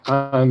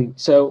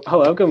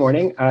Hello, good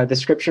morning. The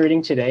scripture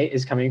reading today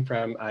is coming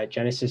from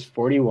Genesis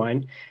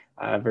 41,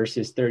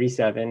 verses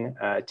 37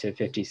 to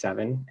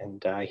 57,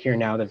 and hear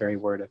now the very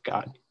word of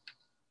God.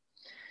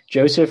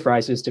 Joseph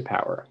rises to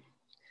power.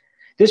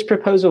 This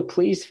proposal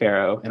pleased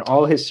Pharaoh and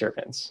all his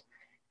servants.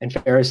 And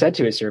Pharaoh said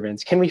to his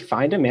servants, "Can we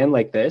find a man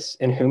like this,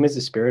 in whom is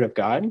the Spirit of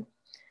God?"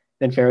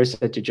 Then Pharaoh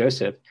said to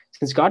Joseph,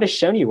 "Since God has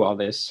shown you all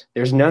this,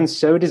 there's none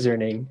so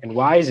discerning and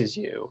wise as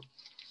you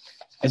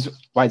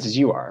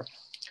are.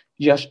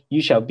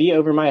 You shall be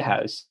over my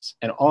house,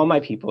 and all my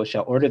people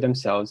shall order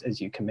themselves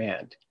as you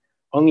command.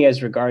 Only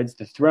as regards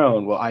the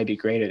throne will I be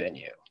greater than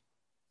you."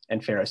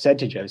 And Pharaoh said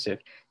to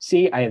Joseph,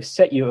 "See, I have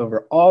set you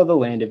over all the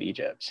land of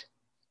Egypt."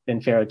 Then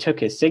Pharaoh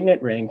took his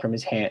signet ring from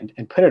his hand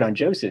and put it on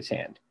Joseph's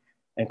hand,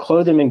 and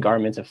clothed him in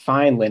garments of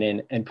fine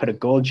linen, and put a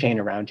gold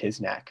chain around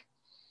his neck.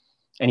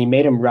 And he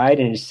made him ride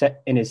in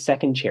his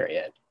second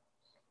chariot.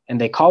 And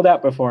they called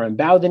out before him,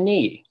 "Bow the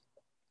knee."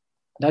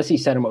 Thus he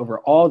set him over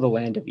all the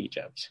land of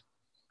Egypt.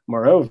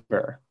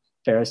 Moreover,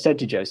 Pharaoh said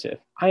to Joseph,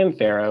 "I am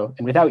Pharaoh,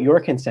 and without your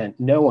consent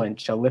no one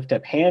shall lift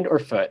up hand or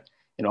foot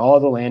in all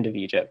the land of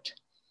Egypt."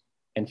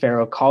 And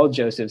Pharaoh called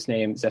Joseph's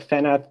name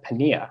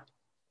Zaphenath-Paneah,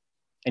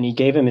 and he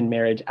gave him in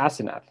marriage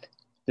Asenath,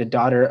 the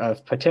daughter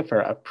of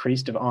Potiphar, a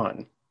priest of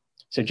On.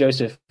 So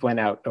Joseph went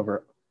out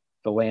over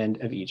the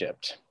land of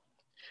Egypt.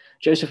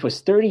 Joseph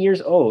was 30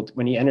 years old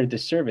when he entered the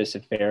service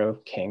of Pharaoh,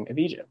 king of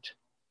Egypt.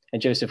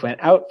 And Joseph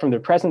went out from the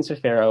presence of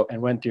Pharaoh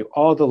and went through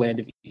all the land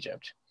of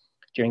Egypt.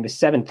 During the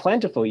 7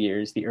 plentiful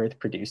years, the earth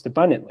produced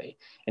abundantly,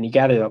 and he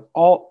gathered up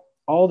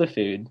all the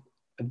food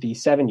of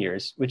these 7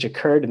 years, which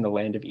occurred in the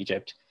land of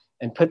Egypt,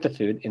 and put the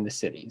food in the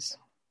cities.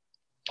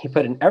 He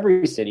put in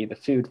every city the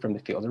food from the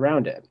field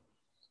around it.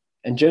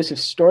 And Joseph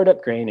stored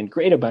up grain in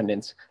great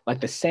abundance,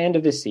 like the sand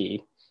of the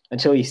sea,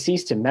 until he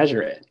ceased to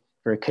measure it,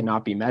 for it could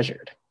not be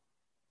measured.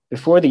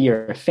 Before the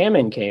year of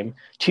famine came,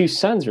 2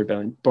 sons were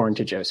born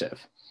to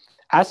Joseph.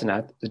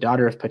 Asenath, the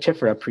daughter of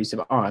Potiphar, a priest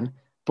of On,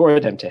 bore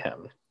them to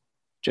him.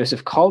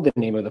 Joseph called the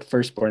name of the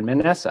firstborn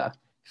Manasseh,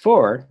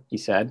 "For," he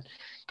said,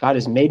 "God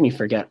has made me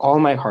forget all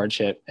my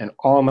hardship and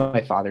all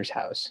my father's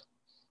house."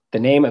 The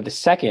name of the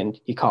second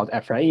he called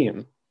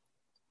Ephraim,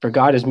 "For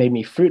God has made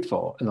me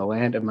fruitful in the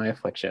land of my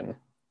affliction."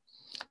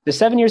 The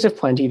 7 years of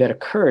plenty that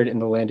occurred in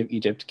the land of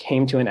Egypt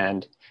came to an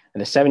end,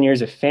 and the 7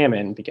 years of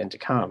famine began to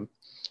come,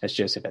 as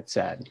Joseph had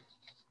said.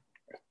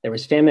 There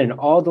was famine in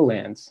all the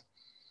lands,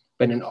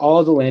 but in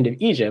all the land of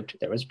Egypt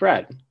there was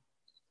bread.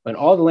 When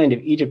all the land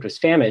of Egypt was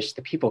famished,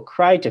 the people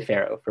cried to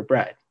Pharaoh for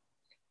bread.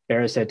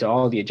 Pharaoh said to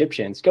all the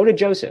Egyptians, "Go to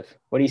Joseph.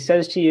 What he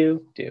says to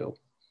you, do."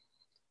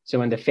 So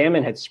when the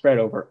famine had spread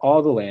over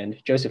all the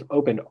land, Joseph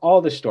opened all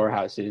the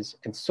storehouses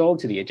and sold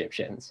to the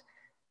Egyptians,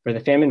 for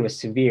the famine was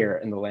severe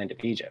in the land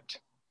of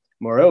Egypt.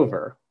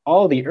 Moreover,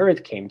 all the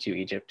earth came to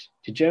Egypt,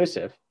 to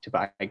Joseph, to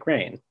buy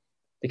grain,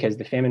 because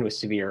the famine was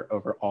severe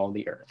over all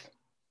the earth.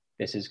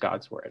 This is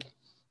God's word.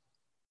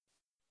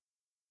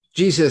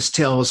 Jesus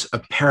tells a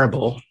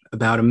parable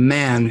about a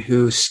man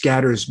who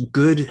scatters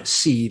good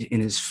seed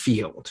in his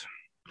field.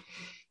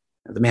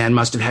 The man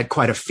must have had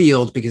quite a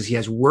field because he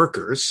has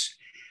workers.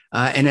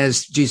 And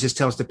as Jesus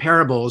tells the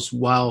parables,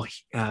 while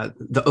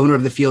the owner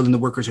of the field and the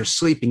workers are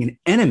sleeping, an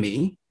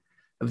enemy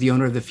of the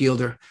owner of the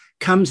field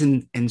comes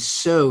and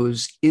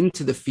sows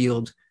into the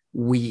field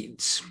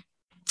weeds,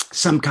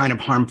 some kind of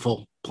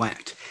harmful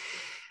plant.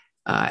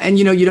 And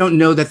you don't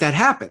know that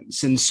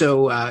happens. And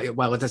so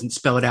while it doesn't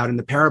spell it out in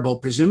the parable,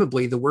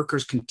 presumably the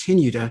workers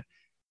continue to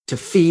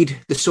feed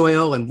the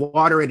soil and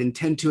water it and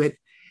tend to it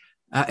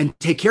and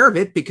take care of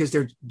it, because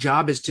their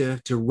job is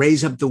to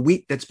raise up the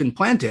wheat that's been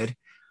planted.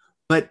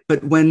 But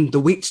when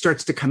the wheat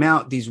starts to come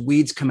out, these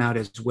weeds come out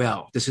as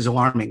well. This is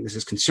alarming. This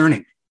is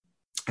concerning.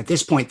 At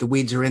this point, the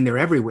weeds are in there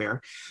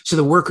everywhere. So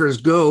the workers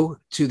go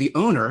to the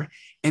owner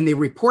and they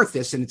report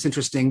this. And it's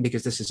interesting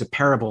because this is a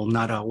parable,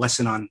 not a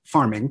lesson on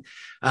farming.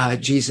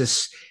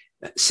 Jesus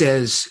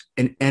says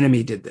an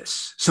enemy did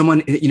this.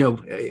 Someone,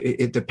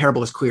 the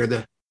parable is clear.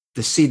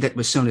 The seed that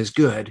was sown is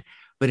good,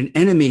 but an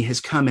enemy has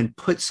come and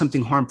put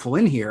something harmful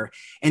in here.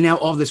 And now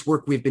all this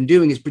work we've been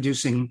doing is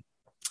producing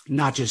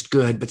not just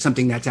good, but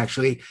something that's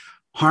actually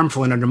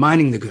harmful and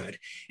undermining the good.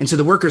 And so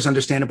the workers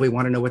understandably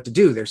want to know what to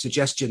do. Their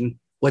suggestion,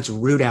 let's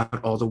root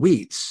out all the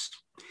weeds.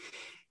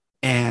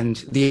 And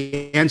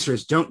the answer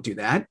is don't do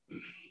that,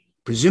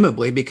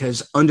 presumably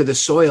because under the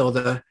soil,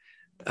 the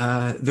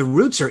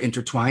roots are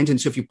intertwined. And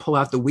so if you pull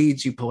out the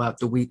weeds, you pull out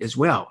the wheat as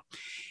well.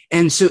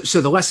 And so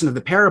the lesson of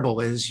the parable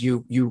is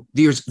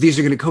these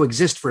are going to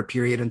coexist for a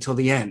period until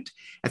the end.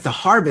 At the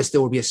harvest, there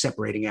will be a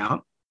separating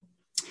out.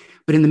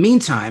 But in the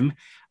meantime,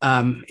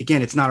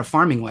 again, it's not a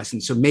farming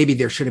lesson. So maybe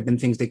there should have been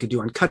things they could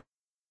do on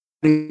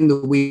cutting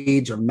the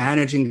weeds or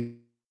managing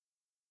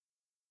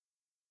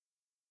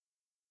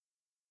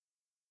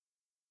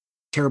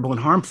terrible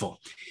and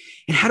harmful.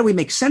 And how do we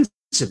make sense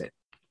of it?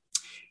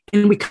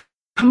 And we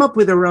come up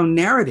with our own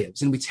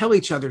narratives and we tell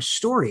each other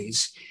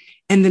stories.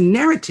 And the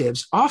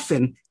narratives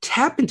often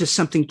tap into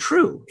something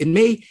true. It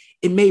may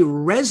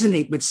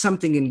resonate with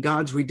something in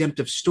God's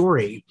redemptive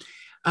story,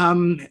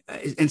 And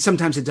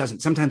sometimes it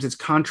doesn't. Sometimes it's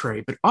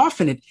contrary, but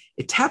often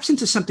it taps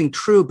into something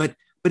true, but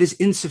is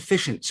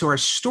insufficient. So our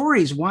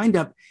stories wind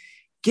up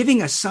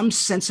giving us some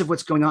sense of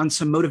what's going on,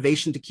 some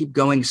motivation to keep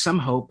going, some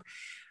hope,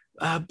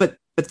 but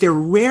they're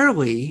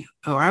rarely,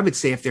 or I would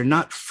say if they're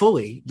not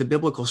fully the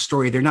biblical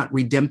story, they're not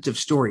redemptive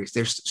stories.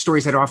 They're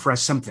stories that offer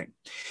us something.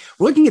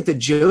 We're looking at the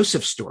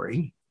Joseph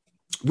story,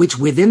 which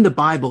within the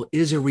Bible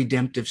is a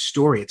redemptive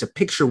story. It's a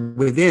picture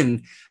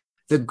within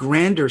the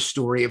grander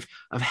story of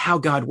how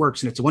God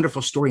works, and it's a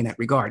wonderful story in that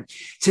regard.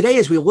 Today,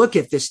 as we look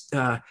at this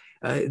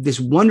this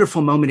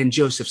wonderful moment in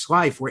Joseph's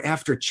life, where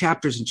after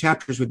chapters and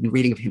chapters we've been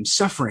reading of him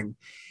suffering,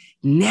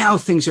 now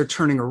things are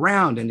turning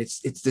around, and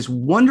it's this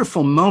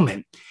wonderful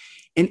moment.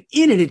 And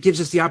in it, it gives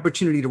us the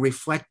opportunity to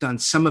reflect on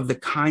some of the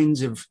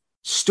kinds of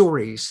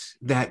stories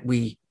that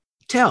we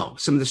tell,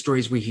 some of the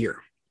stories we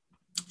hear.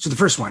 So the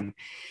first one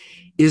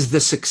is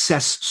the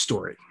success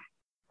story.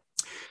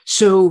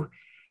 So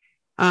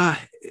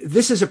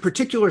this is a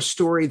particular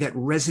story that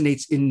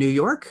resonates in New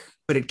York,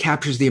 but it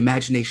captures the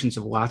imaginations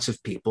of lots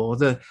of people.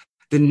 The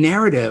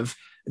narrative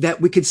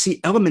that we could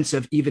see elements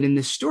of even in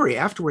this story.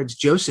 Afterwards,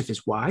 Joseph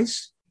is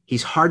wise,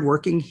 he's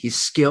hardworking, he's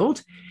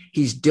skilled,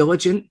 he's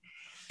diligent,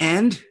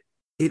 and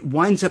it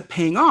winds up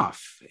paying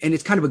off. And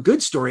it's kind of a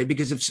good story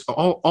because of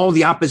all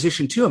the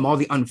opposition to him, all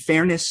the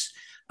unfairness,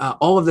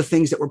 all of the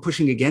things that were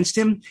pushing against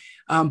him.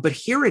 But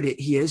here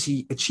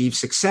he achieves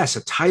success,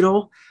 a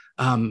title,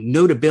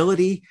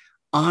 notability,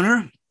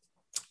 honor.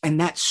 And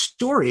that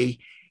story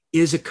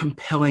is a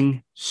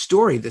compelling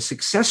story, the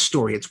success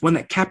story. It's one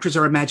that captures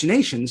our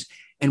imaginations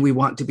and we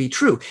want to be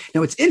true.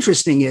 Now, what's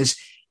interesting is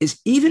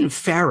even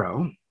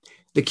Pharaoh,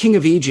 the king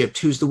of Egypt,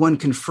 who's the one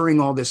conferring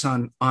all this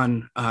on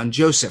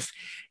Joseph,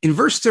 in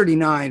verse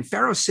 39,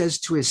 Pharaoh says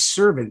to his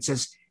servants,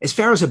 as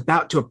Pharaoh's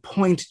about to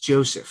appoint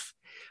Joseph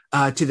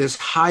to this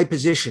high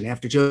position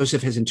after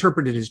Joseph has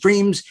interpreted his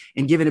dreams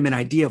and given him an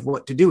idea of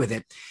what to do with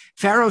it,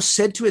 Pharaoh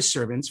said to his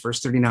servants,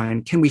 verse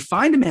 39, "Can we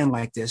find a man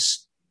like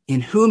this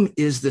in whom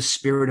is the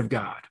Spirit of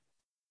God?"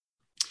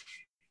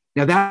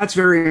 Now, that's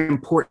very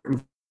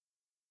important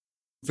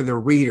for the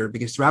reader,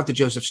 because throughout the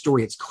Joseph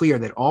story, it's clear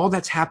that all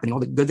that's happening, all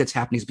the good that's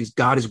happening, is because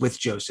God is with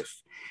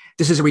Joseph.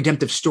 This is a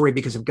redemptive story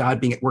because of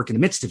God being at work in the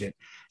midst of it,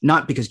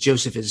 not because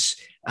Joseph is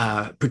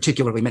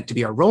particularly meant to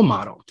be our role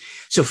model.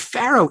 So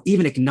Pharaoh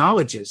even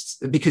acknowledges,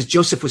 because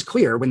Joseph was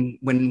clear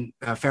when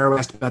Pharaoh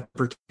asked about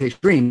the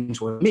dreams,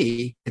 well,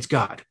 me, it's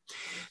God.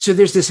 So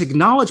there's this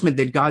acknowledgement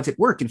that God's at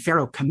work, and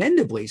Pharaoh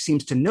commendably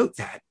seems to note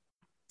that.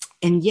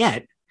 And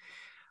yet,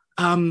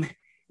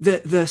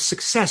 the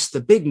success,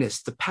 the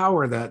bigness, the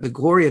power, the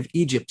glory of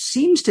Egypt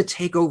seems to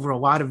take over a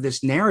lot of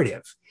this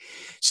narrative.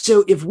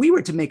 So if we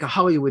were to make a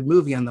Hollywood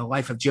movie on the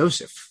life of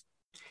Joseph,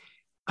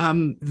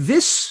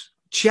 this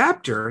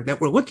chapter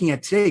that we're looking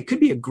at today could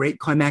be a great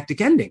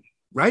climactic ending,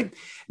 right?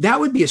 That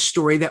would be a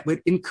story that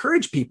would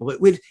encourage people. It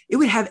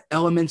would have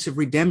elements of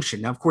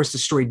redemption. Now, of course, the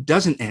story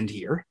doesn't end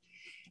here.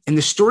 And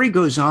the story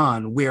goes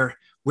on where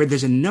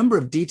there's a number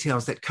of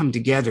details that come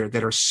together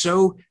that are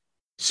so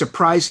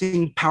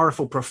surprising,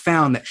 powerful,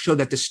 profound, that show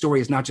that this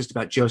story is not just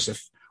about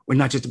Joseph or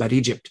not just about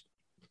Egypt,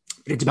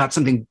 but it's about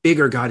something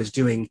bigger God is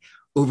doing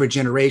over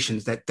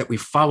generations that we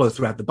follow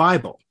throughout the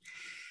Bible.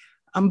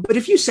 But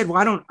if you said,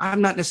 well,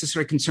 I'm not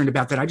necessarily concerned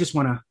about that, I just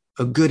want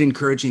a good,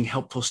 encouraging,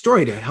 helpful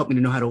story to help me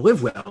to know how to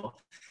live well,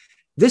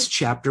 this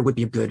chapter would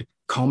be a good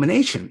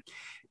culmination,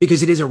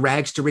 because it is a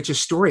rags to riches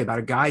story about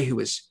a guy who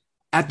was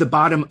at the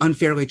bottom,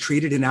 unfairly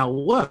treated, and now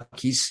look,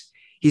 he's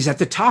at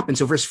the top. And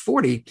so verse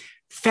 40,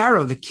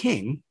 Pharaoh, the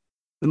king,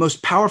 the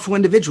most powerful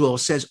individual,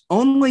 says,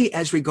 "Only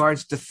as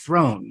regards the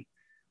throne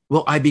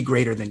will I be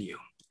greater than you."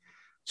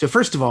 So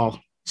first of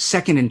all,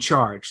 second in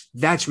charge,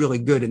 that's really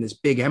good in this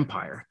big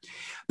empire.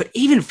 But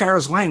even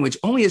Pharaoh's language,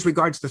 only as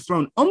regards the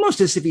throne,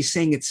 almost as if he's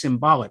saying it's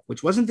symbolic,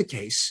 which wasn't the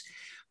case.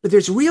 But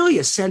there's really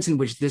a sense in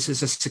which this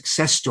is a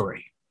success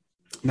story.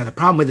 Now, the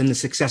problem within the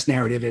success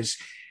narrative is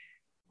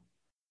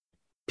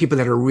people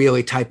that are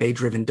really type A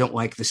driven don't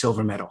like the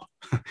silver medal.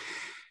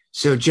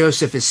 So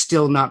Joseph is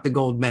still not the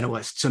gold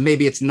medalist. So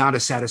maybe it's not a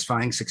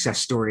satisfying success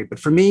story. But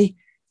for me,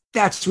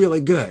 that's really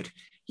good.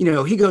 You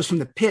know, he goes from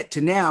the pit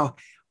to now,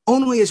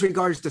 only as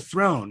regards the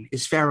throne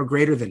is Pharaoh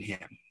greater than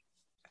him.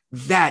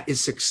 That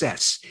is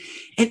success.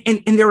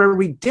 And there are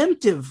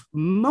redemptive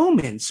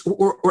moments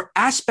or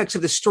aspects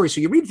of the story. So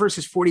you read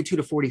verses 42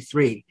 to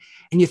 43,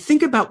 and you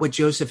think about what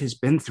Joseph has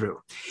been through.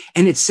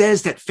 And it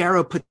says that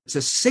Pharaoh puts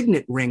a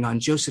signet ring on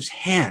Joseph's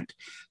hand.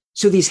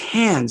 So these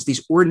hands,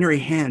 these ordinary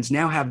hands,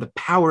 now have the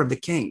power of the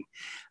king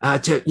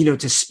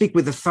to speak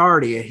with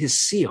authority, his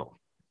seal.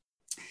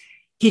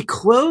 He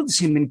clothes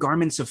him in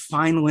garments of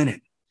fine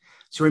linen.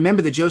 So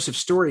remember the Joseph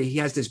story, he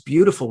has this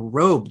beautiful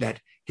robe that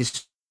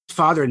his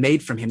father had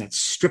made from him, that's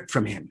stripped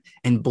from him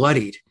and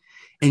bloodied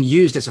and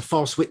used as a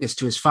false witness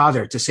to his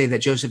father to say that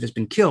Joseph has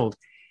been killed.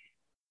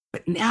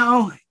 But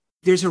now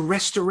there's a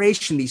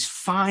restoration, these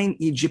fine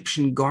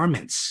Egyptian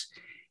garments.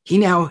 He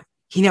now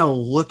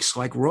looks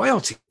like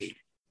royalty.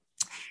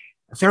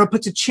 Pharaoh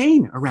puts a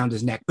chain around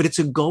his neck, but it's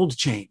a gold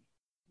chain.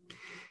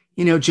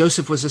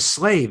 Joseph was a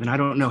slave, and I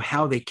don't know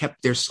how they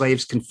kept their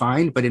slaves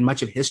confined, but in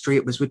much of history,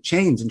 it was with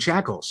chains and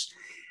shackles,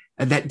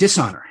 that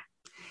dishonor.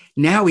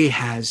 Now he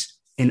has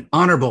an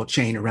honorable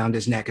chain around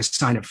his neck, a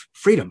sign of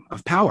freedom,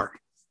 of power.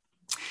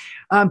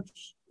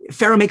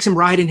 Pharaoh makes him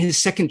ride in his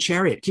second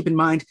chariot. Keep in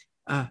mind,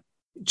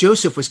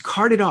 Joseph was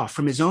carted off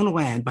from his own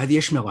land by the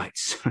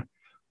Ishmaelites,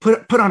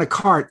 put on a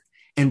cart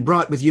and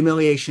brought with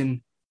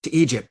humiliation to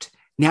Egypt.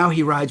 Now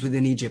he rides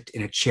within Egypt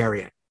in a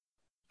chariot,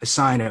 a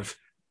sign of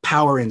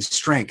power and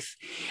strength.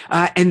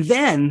 And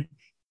then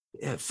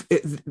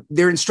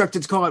they're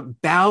instructed to call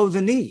it bow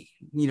the knee.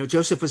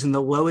 Joseph was in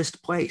the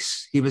lowest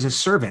place. He was a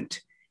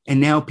servant. And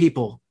now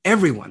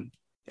everyone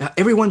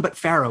but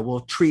Pharaoh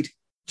will treat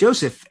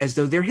Joseph as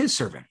though they're his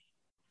servant.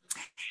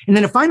 And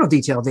then a final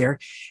detail there,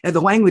 the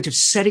language of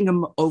setting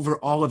him over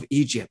all of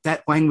Egypt.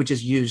 That language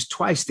is used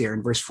twice there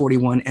in verse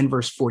 41 and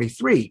verse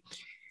 43.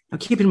 Now,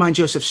 keep in mind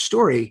Joseph's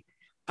story.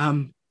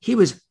 He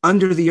was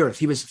under the earth.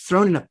 He was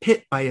thrown in a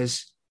pit by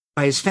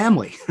his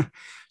family.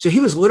 So he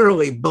was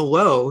literally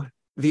below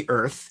the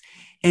earth.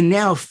 And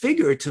now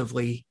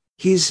figuratively,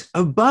 he's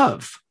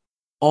above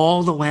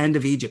all the land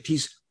of Egypt.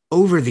 He's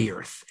over the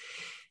earth.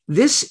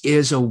 This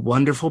is a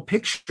wonderful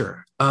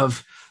picture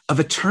of a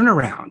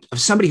turnaround,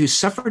 of somebody who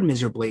suffered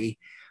miserably,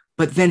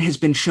 but then has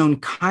been shown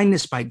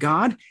kindness by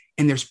God,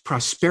 and there's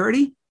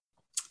prosperity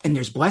and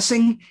there's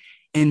blessing.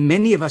 And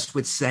many of us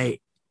would say,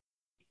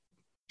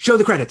 show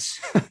the credits.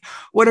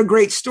 What a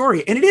great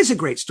story. And it is a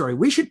great story.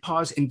 We should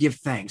pause and give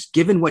thanks,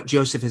 given what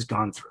Joseph has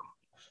gone through.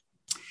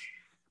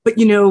 But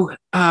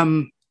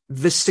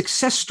the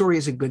success story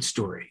is a good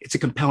story. It's a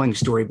compelling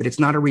story, but it's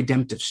not a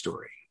redemptive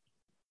story.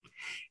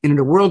 And in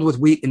a world with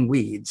wheat and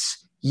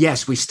weeds,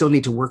 yes, we still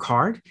need to work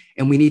hard,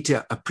 and we need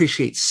to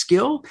appreciate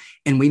skill,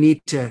 and we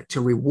need to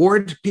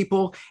reward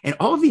people, and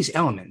all of these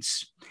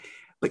elements.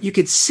 But you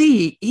could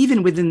see,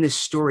 even within this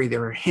story,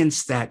 there are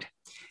hints that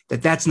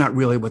that's not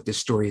really what this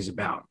story is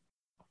about.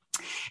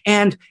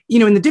 And,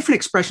 in the different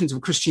expressions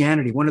of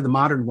Christianity, one of the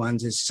modern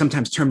ones is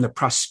sometimes termed the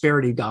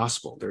prosperity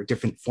gospel. There are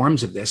different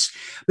forms of this,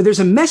 but there's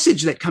a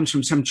message that comes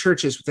from some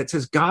churches that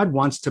says God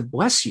wants to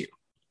bless you.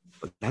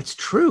 But that's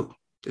true.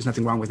 There's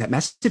nothing wrong with that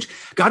message.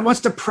 God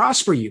wants to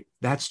prosper you.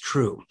 That's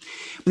true.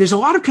 But there's a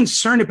lot of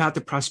concern about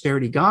the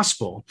prosperity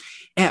gospel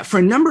for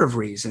a number of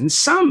reasons.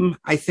 Some,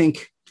 I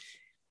think,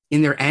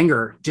 in their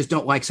anger, just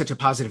don't like such a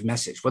positive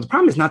message. Well, the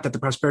problem is not that the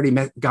prosperity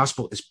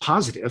gospel is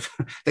positive,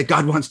 that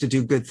God wants to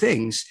do good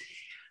things.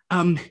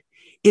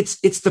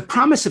 It's the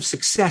promise of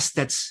success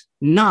that's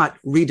not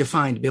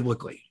redefined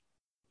biblically.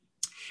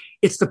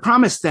 It's the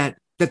promise that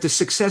the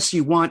success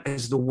you want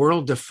as the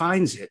world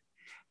defines it,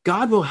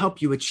 God will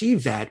help you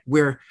achieve that,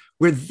 where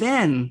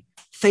then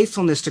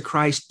faithfulness to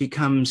Christ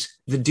becomes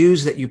the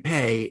dues that you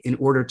pay in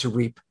order to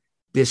reap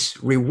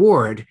this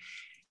reward.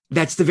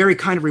 That's the very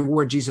kind of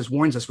reward Jesus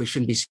warns us we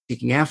shouldn't be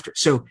seeking after.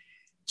 So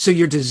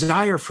your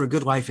desire for a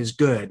good life is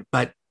good,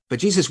 but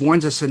Jesus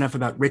warns us enough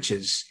about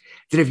riches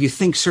that if you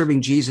think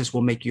serving Jesus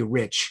will make you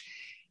rich,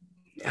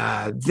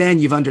 then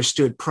you've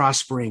understood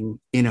prospering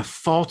in a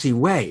faulty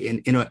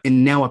way,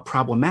 in now a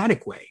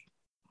problematic way.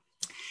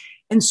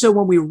 And so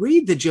when we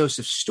read the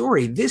Joseph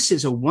story, this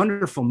is a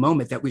wonderful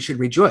moment that we should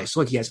rejoice.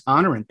 Look, he has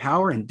honor and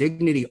power and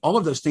dignity. All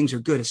of those things are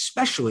good,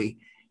 especially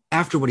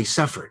after what he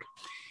suffered.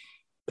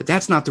 But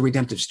that's not the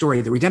redemptive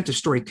story. The redemptive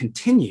story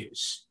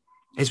continues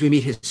as we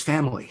meet his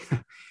family,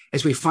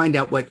 as we find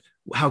out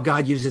how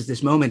God uses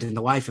this moment in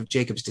the life of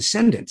Jacob's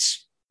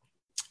descendants.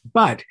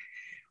 But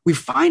we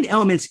find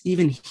elements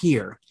even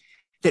here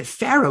that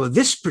Pharaoh,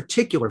 this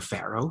particular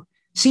Pharaoh,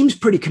 seems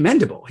pretty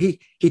commendable. He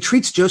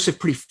treats Joseph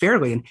pretty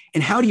fairly.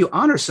 And how do you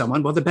honor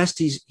someone? Well, the best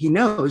he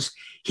knows,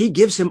 he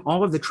gives him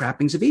all of the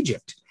trappings of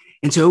Egypt.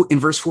 And so in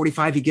verse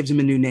 45, he gives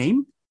him a new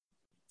name,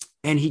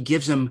 and he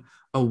gives him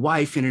a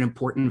wife in an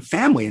important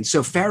family. And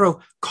so Pharaoh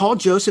called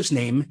Joseph's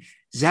name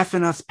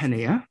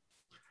Zaphenath-Paneah.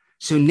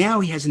 So now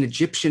he has an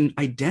Egyptian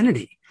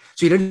identity.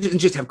 So he doesn't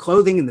just have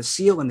clothing and the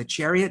seal and the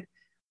chariot,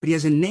 but he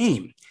has a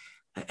name.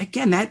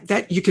 Again,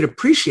 that you could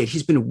appreciate.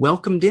 He's been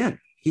welcomed in.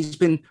 He's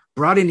been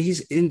brought in. He's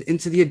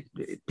into the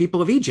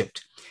people of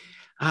Egypt.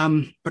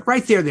 But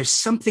right there's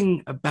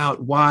something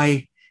about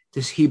why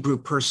this Hebrew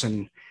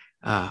person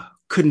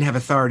couldn't have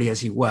authority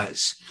as he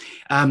was.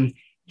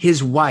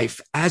 His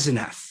wife,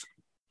 Asenath,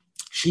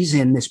 she's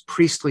in this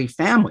priestly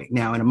family.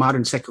 Now, in a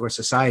modern secular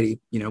society,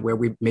 where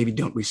we maybe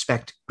don't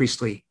respect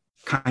priestly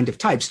kind of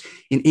types,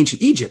 in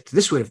ancient Egypt,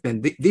 this would have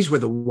been, these were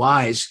the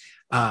wise.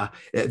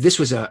 This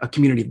was a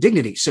community of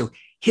dignity. So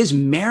his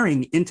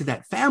marrying into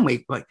that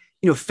family, but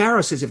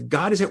Pharaoh says, if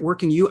God is at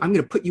work in you, I'm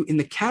going to put you in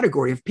the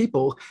category of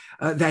people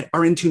that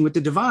are in tune with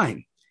the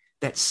divine.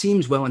 That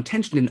seems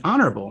well-intentioned and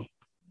honorable.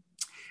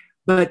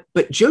 But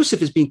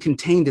Joseph is being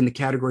contained in the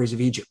categories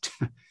of Egypt,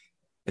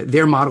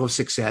 their model of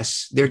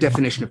success, their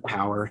definition of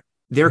power,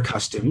 their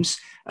customs,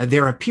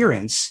 their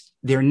appearance,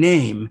 their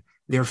name,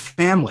 their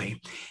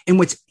family. And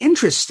what's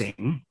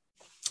interesting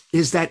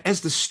is that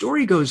as the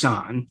story goes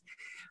on,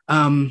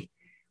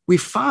 we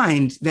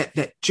find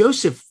that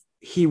Joseph,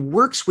 he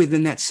works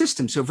within that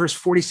system. So verse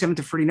 47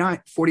 to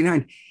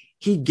 49,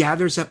 He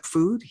gathers up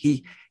food.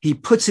 He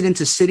puts it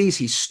into cities.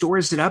 He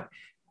stores it up.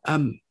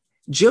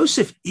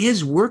 Joseph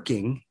is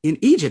working in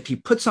Egypt. He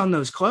puts on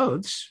those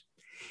clothes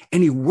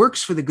and he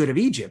works for the good of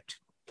Egypt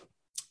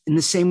in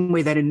the same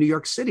way that in New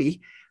York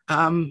City,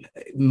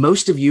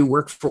 most of you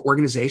work for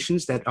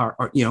organizations that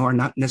are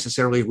not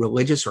necessarily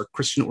religious or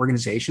Christian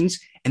organizations.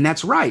 And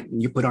that's right.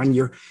 You put on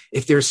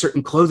if there's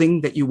certain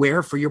clothing that you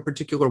wear for your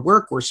particular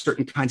work or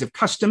certain kinds of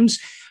customs,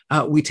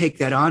 we take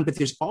that on. But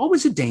there's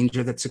always a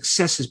danger that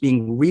success is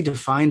being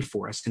redefined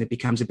for us and it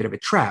becomes a bit of a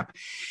trap.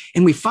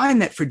 And we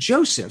find that for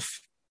Joseph,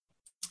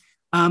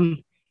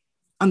 on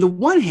the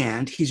one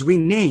hand, he's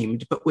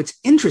renamed. But what's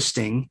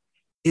interesting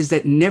is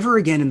that never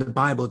again in the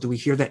Bible do we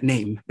hear that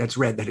name that's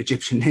read, that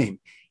Egyptian name.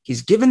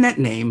 He's given that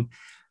name,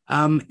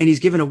 and he's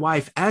given a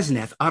wife,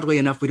 Asenath. Oddly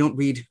enough, we don't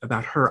read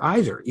about her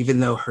either, even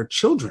though her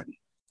children,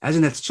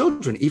 Asenath's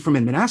children, Ephraim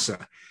and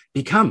Manasseh,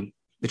 become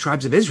the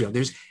tribes of Israel.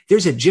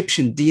 There's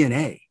Egyptian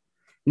DNA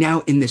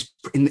now in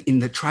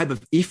the tribe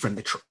of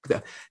Ephraim,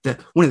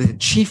 one of the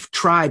chief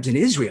tribes in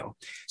Israel.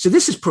 So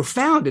this is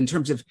profound in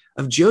terms of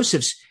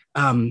Joseph's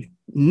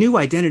new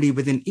identity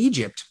within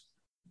Egypt.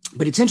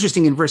 But it's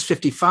interesting in verse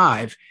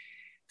 55,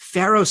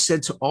 Pharaoh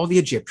said to all the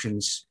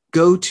Egyptians,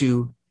 "Go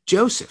to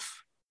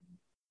Joseph.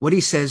 What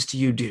he says to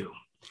you, do."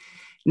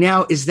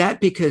 Now, is that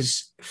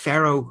because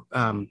Pharaoh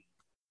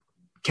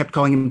kept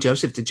calling him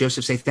Joseph? Did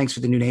Joseph say, "Thanks for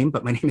the new name,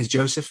 but my name is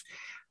Joseph"?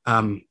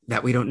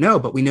 That we don't know,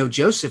 but we know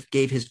Joseph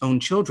gave his own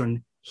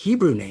children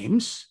Hebrew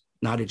names,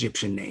 not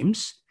Egyptian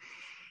names.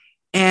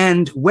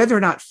 And whether or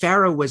not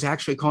Pharaoh was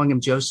actually calling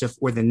him Joseph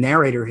or the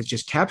narrator has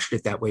just captured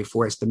it that way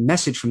for us, the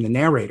message from the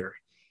narrator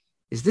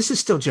is this is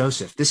still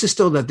Joseph. This is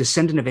still the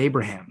descendant of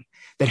Abraham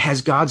that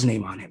has God's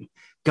name on him,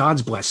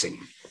 God's blessing.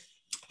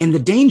 And the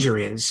danger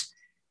is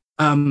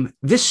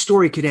this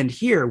story could end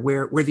here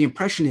where the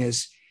impression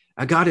is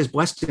God has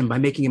blessed him by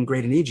making him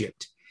great in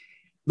Egypt.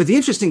 But the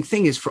interesting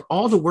thing is for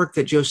all the work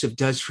that Joseph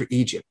does for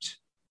Egypt,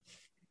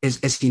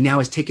 as he now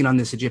has taken on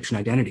this Egyptian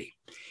identity,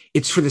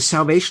 it's for the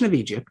salvation of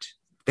Egypt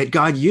that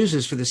God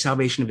uses for the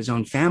salvation of his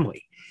own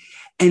family.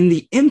 And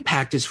the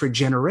impact is for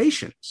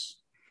generations.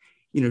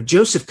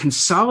 Joseph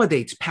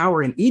consolidates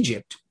power in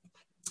Egypt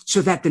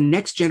so that the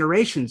next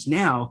generations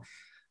now,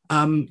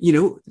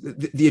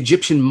 the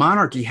Egyptian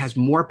monarchy has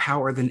more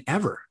power than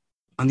ever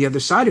on the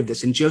other side of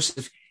this. And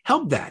Joseph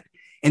helped that.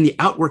 And the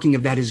outworking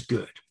of that is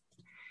good.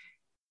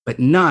 But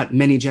not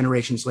many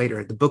generations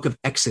later, the book of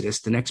Exodus,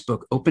 the next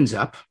book, opens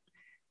up.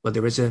 Well,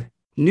 there was a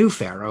new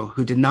Pharaoh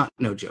who did not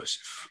know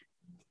Joseph.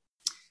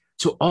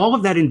 So all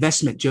of that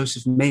investment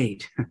Joseph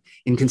made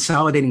in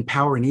consolidating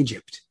power in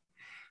Egypt,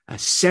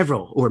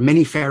 several or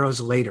many pharaohs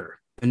later,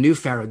 the new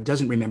Pharaoh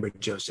doesn't remember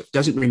Joseph,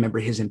 doesn't remember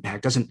his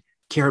impact, doesn't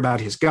care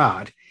about his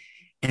God,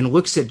 and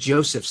looks at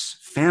Joseph's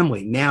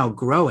family now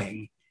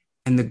growing,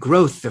 and the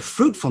growth, the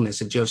fruitfulness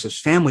of Joseph's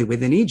family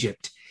within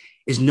Egypt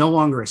is no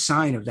longer a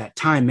sign of that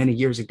time many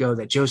years ago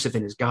that Joseph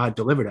and his God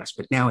delivered us,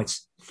 but now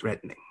it's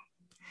threatening.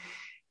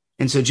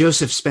 And so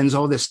Joseph spends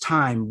all this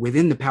time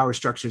within the power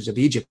structures of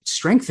Egypt,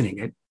 strengthening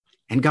it,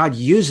 and God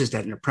uses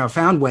that in a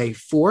profound way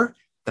for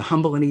the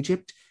humble in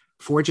Egypt,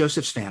 for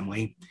Joseph's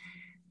family.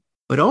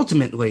 But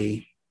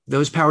ultimately,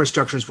 those power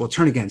structures will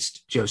turn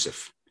against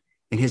Joseph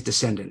and his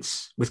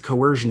descendants with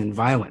coercion and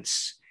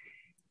violence.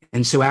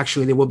 And so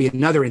actually there will be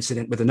another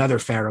incident with another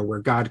Pharaoh where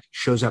God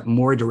shows up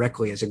more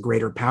directly as a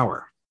greater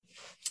power.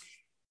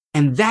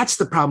 And that's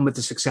the problem with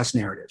the success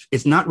narrative.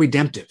 It's not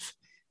redemptive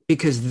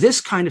because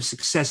this kind of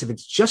success, if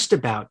it's just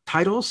about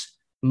titles,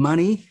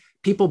 money,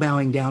 people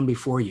bowing down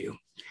before you,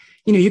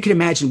 you can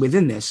imagine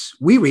within this,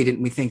 we read it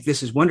and we think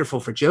this is wonderful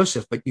for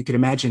Joseph, but you could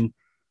imagine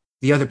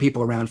the other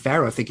people around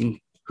Pharaoh thinking,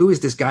 who is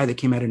this guy that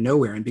came out of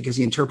nowhere? And because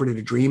he interpreted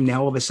a dream,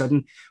 now all of a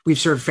sudden we've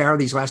served Pharaoh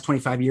these last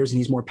 25 years and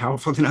he's more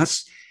powerful than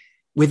us.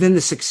 Within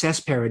the success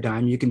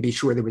paradigm, you can be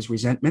sure there was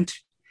resentment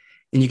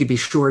and you can be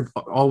sure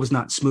all was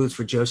not smooth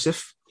for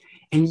Joseph.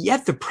 And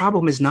yet the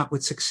problem is not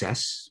with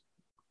success.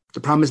 The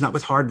problem is not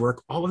with hard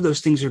work. All of those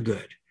things are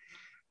good.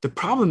 The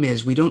problem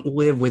is we don't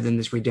live within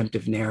this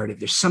redemptive narrative.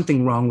 There's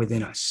something wrong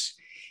within us.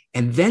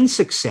 And then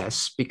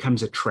success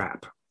becomes a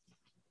trap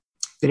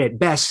that at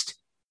best,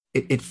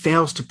 it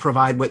fails to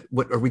provide what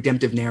a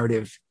redemptive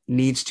narrative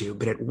needs to.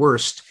 But at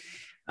worst,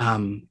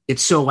 it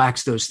so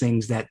lacks those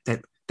things that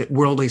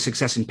worldly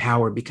success and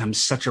power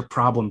becomes such a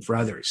problem for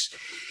others.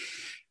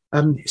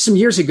 Some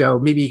years ago,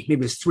 maybe it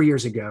was 3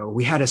 years ago,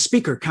 we had a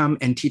speaker come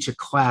and teach a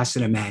class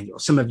in Emmanuel.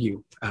 Some of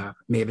you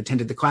may have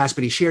attended the class,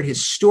 but he shared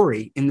his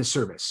story in the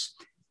service.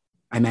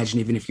 I imagine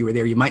even if you were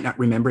there, you might not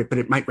remember it, but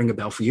it might ring a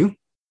bell for you.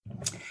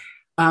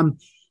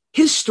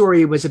 His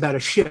story was about a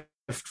shift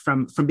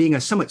from being a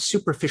somewhat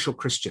superficial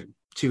Christian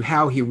to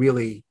how he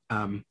really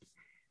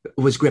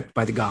was gripped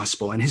by the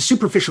gospel. And his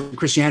superficial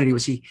Christianity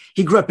was he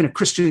grew up in a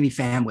Christianity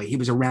family. He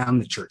was around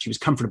the church. He was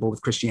comfortable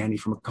with Christianity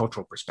from a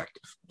cultural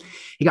perspective.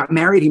 He got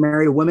married. He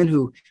married a woman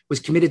who was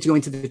committed to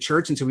going to the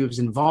church. And so he was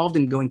involved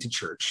in going to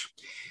church.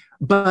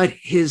 But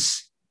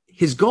his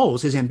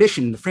goals, his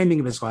ambition, the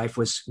framing of his life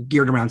was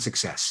geared around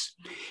success.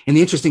 And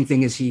the interesting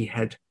thing is he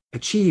had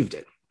achieved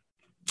it.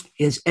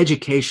 His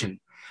education,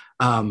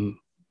 a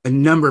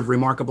number of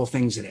remarkable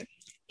things in it.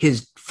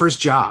 His first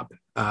job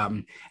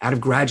out of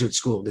graduate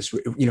school, this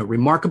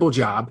remarkable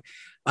job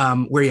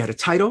where he had a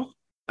title,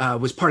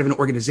 was part of an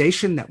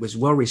organization that was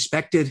well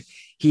respected.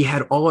 He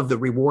had all of the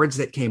rewards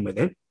that came with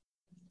it.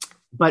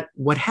 But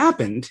what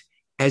happened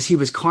as he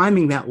was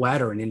climbing that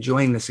ladder and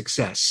enjoying the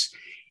success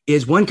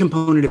is one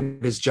component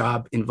of his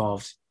job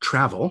involved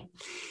travel.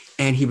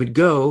 And he would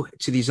go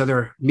to these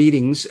other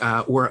meetings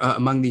or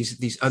among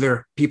these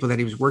other people that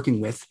he was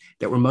working with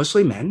that were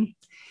mostly men.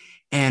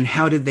 And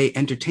how did they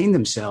entertain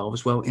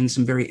themselves? Well, in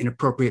some very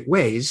inappropriate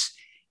ways.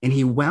 And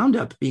he wound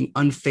up being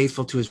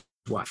unfaithful to his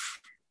wife.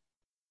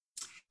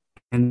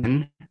 And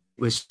then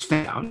was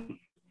found,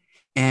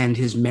 and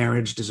his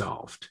marriage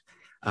dissolved.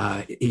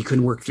 He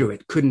couldn't work through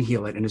it, couldn't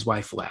heal it, and his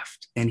wife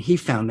left. And he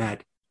found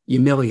that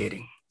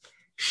humiliating,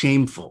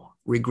 shameful,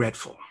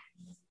 regretful.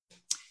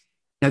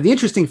 Now, the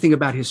interesting thing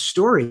about his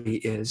story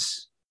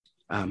is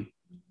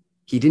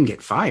he didn't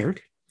get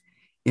fired.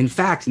 In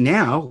fact,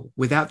 now,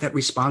 without that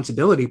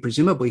responsibility,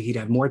 presumably he'd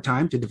have more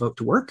time to devote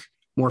to work,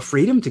 more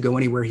freedom to go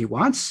anywhere he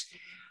wants.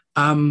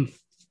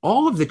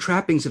 All of the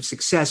trappings of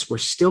success were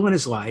still in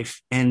his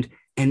life, and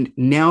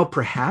now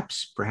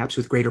perhaps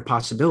with greater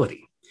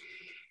possibility.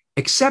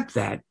 Except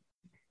that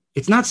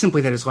it's not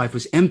simply that his life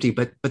was empty,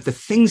 but the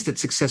things that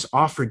success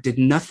offered did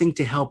nothing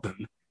to help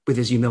him with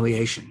his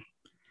humiliation,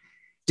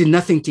 did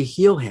nothing to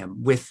heal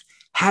him with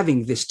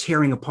having this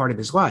tearing apart of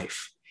his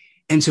life.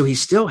 And so he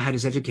still had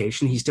his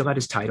education, he still had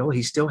his title,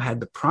 he still had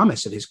the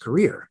promise of his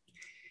career.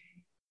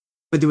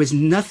 But there was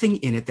nothing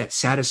in it that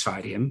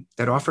satisfied him,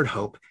 that offered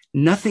hope,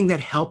 nothing that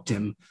helped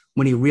him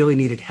when he really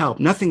needed help,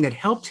 nothing that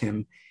helped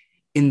him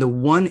in the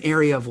one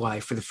area of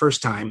life for the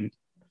first time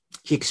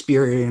he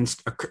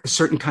experienced a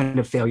certain kind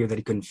of failure that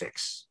he couldn't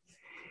fix.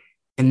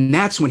 And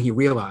that's when he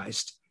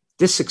realized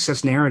this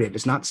success narrative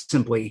is not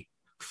simply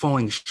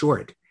falling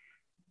short,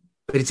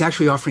 but it's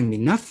actually offering me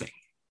nothing.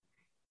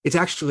 It's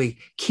actually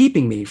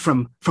keeping me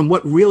from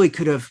what really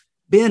could have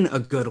been a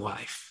good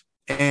life.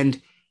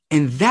 And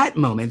in that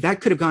moment,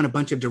 that could have gone a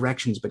bunch of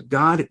directions, but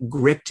God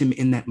gripped him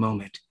in that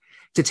moment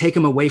to take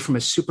him away from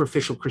a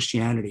superficial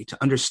Christianity to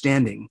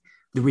understanding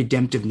the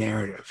redemptive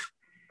narrative,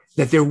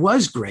 that there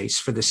was grace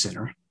for the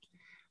sinner,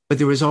 but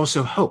there was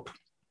also hope.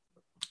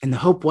 And the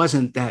hope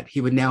wasn't that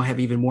he would now have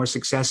even more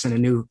success in a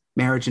new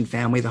marriage and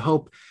family. The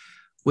hope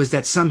was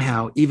that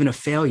somehow even a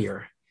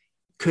failure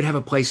could have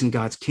a place in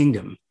God's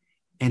kingdom,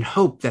 and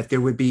hope that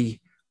there would be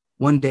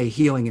one day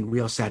healing and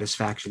real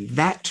satisfaction.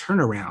 That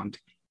turnaround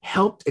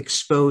helped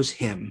expose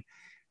him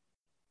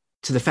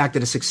to the fact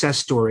that a success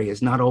story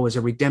is not always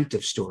a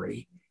redemptive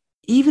story,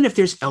 even if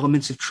there's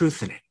elements of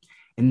truth in it.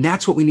 And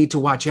that's what we need to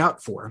watch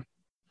out for,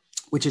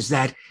 which is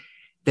that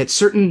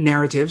certain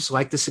narratives,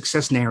 like the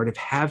success narrative,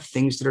 have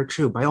things that are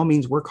true. By all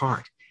means, work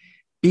hard,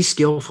 be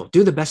skillful,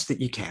 do the best that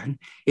you can.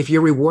 If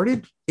you're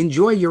rewarded,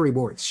 enjoy your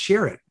rewards,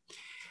 share it.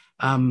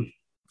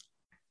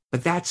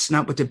 But that's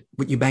not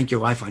what you bank your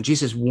life on.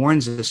 Jesus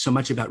warns us so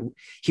much about,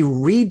 he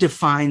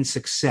redefines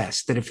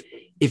success, that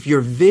if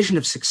your vision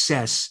of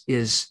success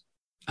is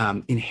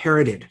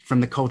inherited from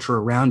the culture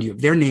around you, if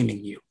they're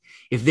naming you,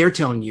 if they're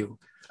telling you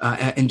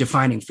and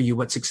defining for you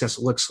what success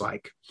looks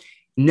like,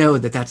 know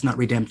that that's not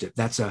redemptive.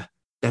 That's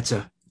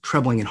a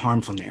troubling and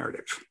harmful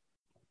narrative.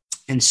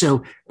 And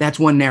so that's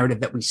one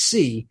narrative that we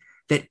see,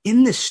 that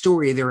in this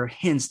story, there are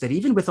hints that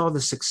even with all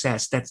the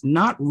success, that's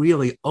not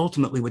really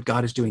ultimately what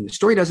God is doing. The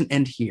story doesn't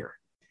end here,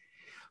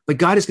 but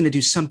God is going to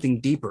do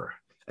something deeper,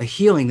 a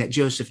healing that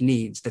Joseph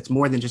needs that's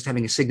more than just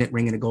having a signet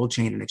ring and a gold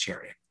chain and a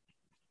chariot.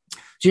 So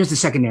here's the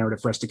second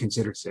narrative for us to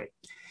consider today,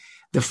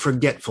 the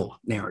forgetful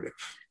narrative.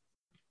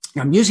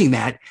 Now, I'm using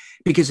that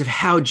because of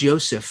how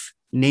Joseph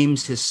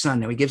names his son.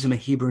 Now, he gives him a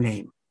Hebrew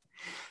name.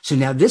 So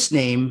now this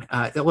name,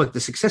 look,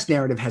 the success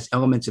narrative has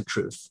elements of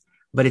truth,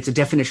 but it's a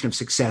definition of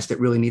success that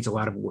really needs a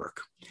lot of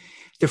work.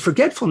 The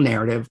forgetful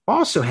narrative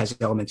also has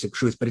elements of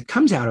truth, but it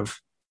comes out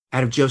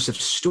of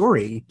Joseph's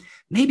story,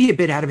 maybe a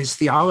bit out of his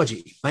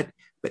theology, but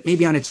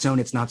maybe on its own,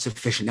 it's not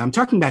sufficient. Now I'm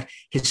talking about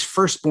his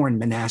firstborn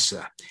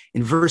Manasseh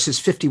in verses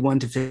 51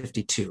 to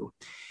 52.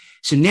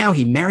 So now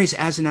he marries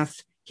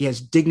Asenath, he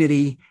has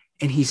dignity,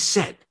 and he's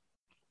set,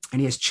 and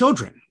he has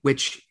children,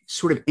 which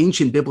sort of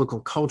ancient biblical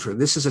culture,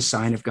 this is a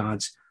sign of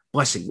God's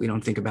blessing. We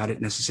don't think about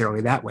it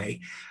necessarily that way.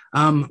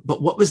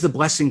 But what was the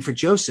blessing for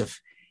Joseph?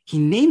 He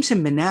names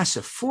him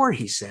Manasseh, for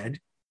he said,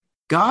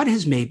 God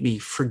has made me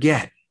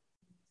forget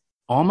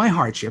all my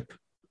hardship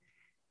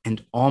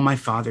and all my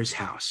father's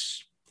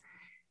house.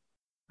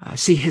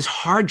 See, his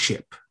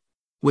hardship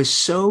was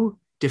so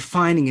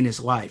defining in his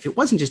life. It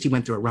wasn't just he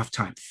went through a rough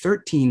time,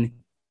 13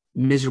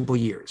 miserable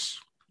years.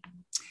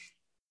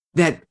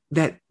 That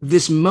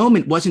this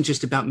moment wasn't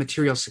just about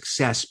material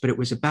success, but it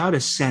was about a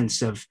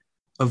sense of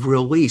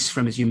release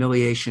from his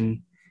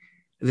humiliation,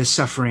 the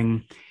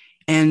suffering,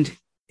 and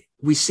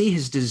we see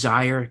his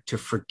desire to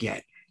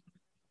forget.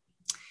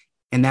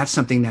 And that's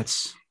something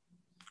that's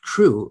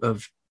true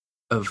of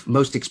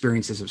most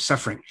experiences of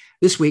suffering.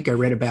 This week, I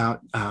read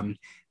about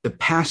the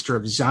pastor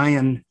of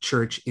Zion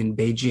Church in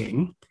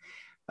Beijing,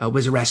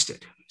 was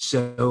arrested.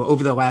 So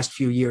over the last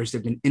few years, there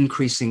have been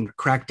increasing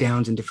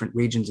crackdowns in different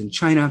regions in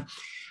China.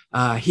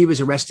 He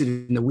was arrested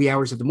in the wee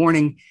hours of the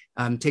morning,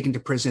 taken to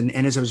prison.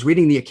 And as I was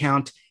reading the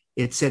account,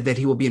 it said that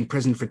he will be in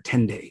prison for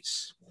 10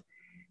 days.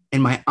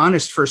 And my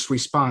honest first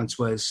response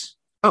was,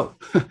 oh,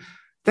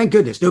 thank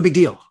goodness, no big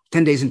deal.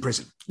 10 days in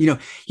prison. You're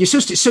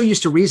so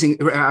used to reasoning.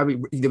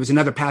 There was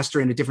another pastor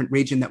in a different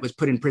region that was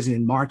put in prison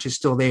in March, is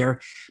still there.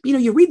 But,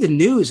 you read the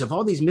news of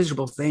all these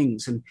miserable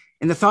things. And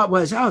the thought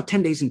was,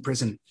 10 days in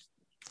prison.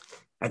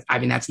 I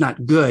mean, that's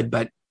not good,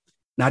 but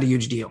not a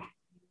huge deal.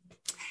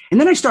 And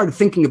then I started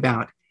thinking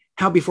about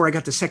how before I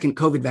got the second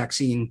COVID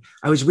vaccine,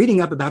 I was reading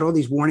up about all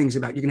these warnings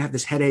about you're going to have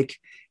this headache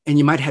and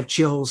you might have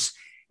chills.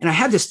 And I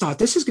had this thought,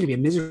 this is going to be a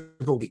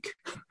miserable week.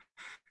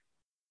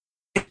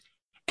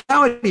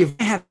 Reality of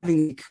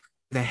having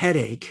the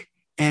headache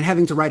and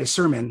having to write a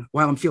sermon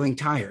while I'm feeling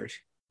tired,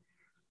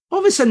 all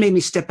of a sudden made me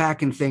step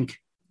back and think,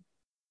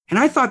 and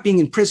I thought being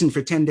in prison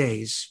for 10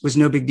 days was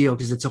no big deal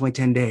because it's only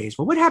 10 days.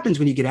 Well, what happens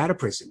when you get out of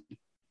prison?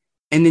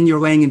 And then you're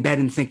laying in bed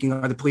and thinking,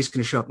 are the police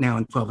going to show up now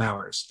in 12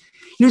 hours?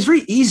 It's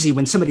very easy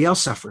when somebody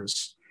else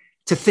suffers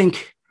to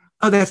think,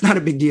 oh, that's not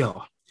a big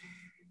deal.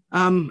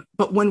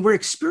 But when we're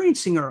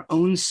experiencing our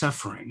own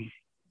suffering,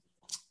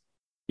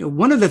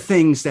 one of the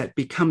things that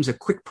becomes a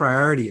quick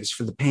priority is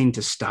for the pain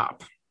to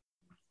stop.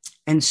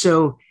 And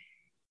so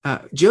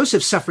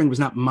Joseph's suffering was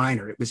not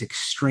minor, it was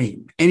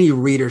extreme. Any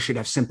reader should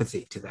have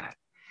sympathy to that.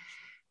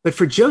 But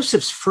for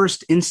Joseph's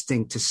first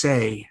instinct to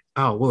say,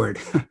 oh, Lord,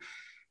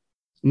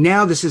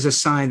 now this is a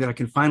sign that I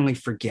can finally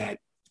forget.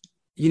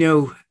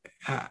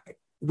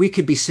 We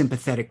could be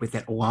sympathetic with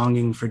that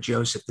longing for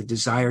Joseph, the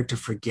desire to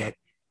forget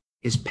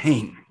his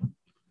pain.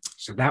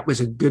 So that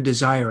was a good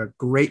desire, a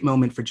great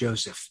moment for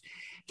Joseph,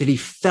 that he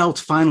felt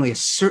finally a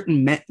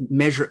certain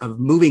measure of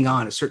moving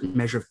on, a certain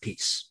measure of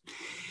peace.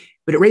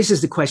 But it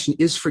raises the question,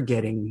 is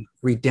forgetting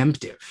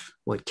redemptive?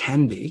 Well, it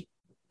can be.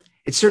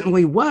 It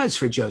certainly was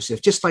for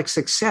Joseph, just like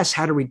success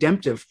had a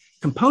redemptive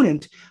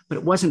component, but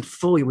it wasn't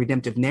fully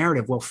redemptive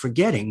narrative. Well,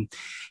 forgetting,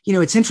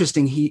 it's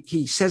interesting.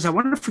 He says, I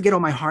want to forget all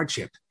my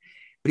hardship,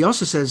 but he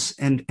also says,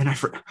 I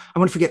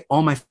want to forget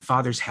all my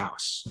father's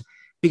house,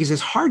 because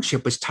his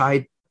hardship was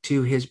tied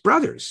to his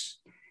brothers,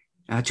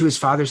 to his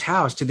father's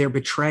house, to their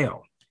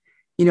betrayal.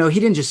 He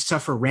didn't just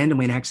suffer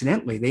randomly and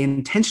accidentally. They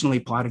intentionally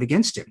plotted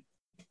against him.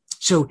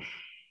 So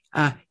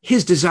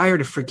his desire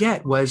to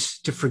forget was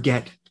to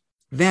forget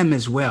them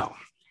as well.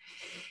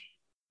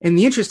 And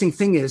the interesting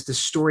thing is the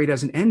story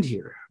doesn't end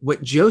here.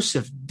 What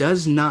Joseph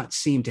does not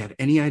seem to have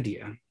any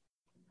idea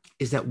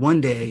is that one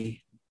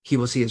day he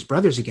will see his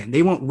brothers again.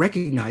 They won't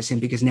recognize him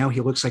because now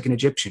he looks like an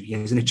Egyptian. He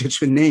has an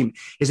Egyptian name,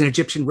 he has an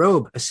Egyptian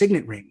robe, a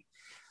signet ring.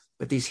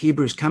 But these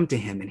Hebrews come to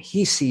him and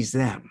he sees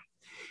them,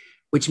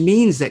 which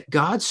means that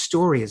God's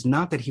story is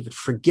not that he would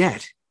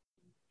forget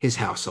his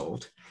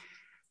household,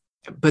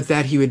 but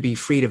that he would be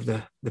freed of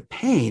the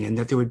pain and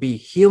that there would be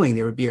healing.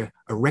 There would be a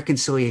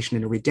reconciliation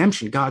and a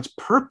redemption. God's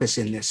purpose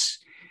in this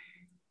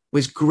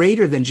was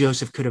greater than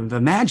Joseph could have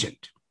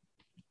imagined.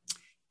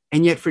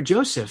 And yet for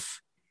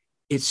Joseph,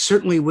 it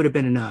certainly would have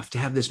been enough to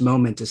have this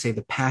moment to say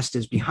the past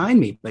is behind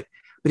me, but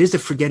is the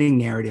forgetting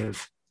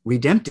narrative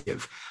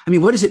redemptive? I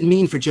mean, what does it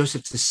mean for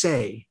Joseph to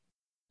say,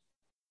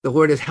 the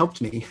Lord has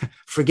helped me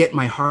forget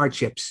my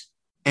hardships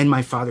and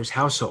my father's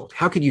household?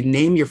 How could you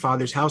name your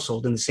father's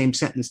household in the same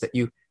sentence that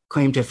you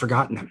claim to have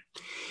forgotten them?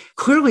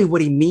 Clearly,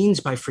 what he means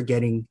by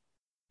forgetting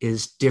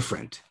is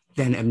different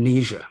than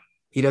amnesia.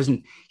 He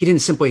didn't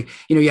simply,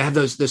 you have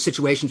those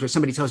situations where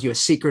somebody tells you a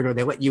secret or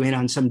they let you in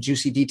on some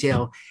juicy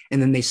detail,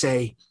 and then they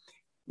say,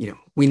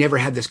 we never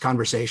had this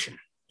conversation.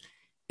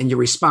 And your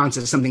response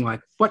is something like,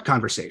 what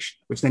conversation?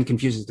 Which then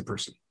confuses the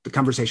person, the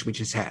conversation we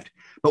just had.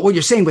 But what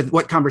you're saying with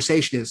what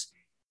conversation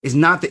is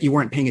not that you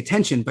weren't paying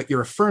attention, but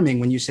you're affirming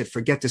when you said,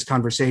 forget this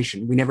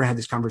conversation. We never had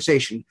this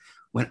conversation.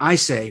 When I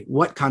say,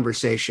 what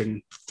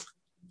conversation?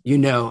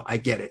 I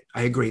get it.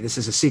 I agree. This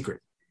is a secret.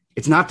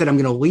 It's not that I'm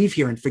going to leave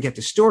here and forget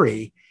the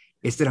story.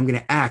 It's that I'm going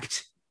to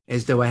act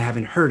as though I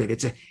haven't heard it.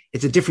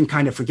 It's a different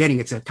kind of forgetting.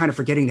 It's a kind of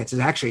forgetting that says,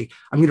 actually,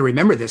 I'm going to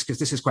remember this because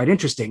this is quite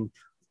interesting.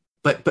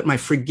 But my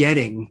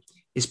forgetting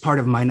is part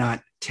of my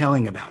not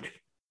telling about it.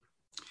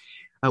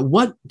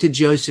 What did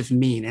Joseph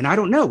mean? And I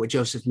don't know what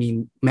Joseph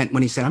meant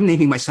when he said, I'm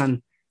naming my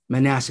son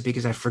Manasseh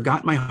because I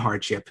forgot my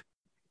hardship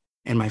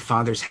and my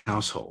father's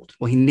household.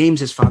 Well, he names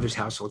his father's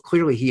household.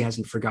 Clearly, he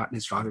hasn't forgotten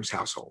his father's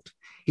household.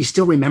 He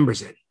still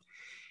remembers it.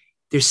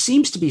 There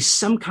seems to be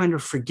some kind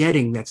of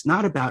forgetting that's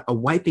not about a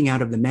wiping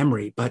out of the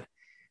memory, but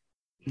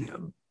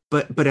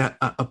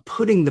a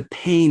putting the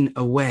pain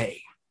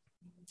away.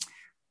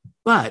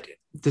 But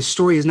the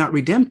story is not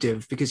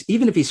redemptive because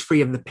even if he's free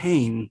of the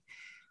pain,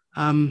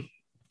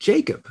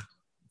 Jacob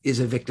is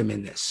a victim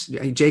in this.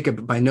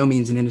 Jacob, by no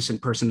means an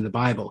innocent person in the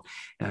Bible.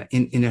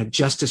 In a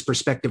justice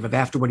perspective of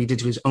after what he did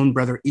to his own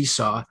brother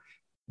Esau,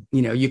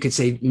 you could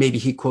say maybe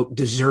he, quote,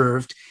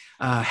 deserved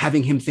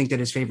having him think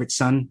that his favorite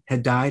son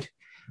had died.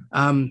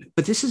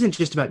 But this isn't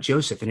just about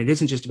Joseph, and it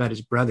isn't just about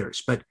his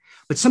brothers, but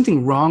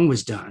something wrong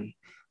was done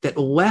that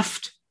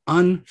left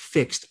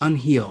unfixed,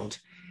 unhealed,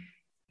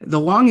 The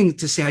longing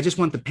to say, I just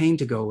want the pain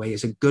to go away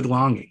is a good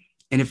longing.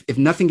 And if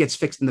nothing gets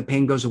fixed and the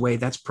pain goes away,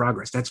 that's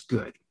progress. That's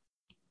good.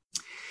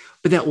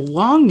 But that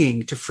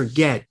longing to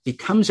forget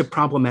becomes a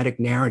problematic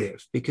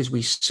narrative because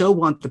we so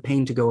want the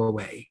pain to go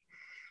away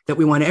that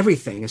we want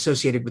everything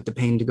associated with the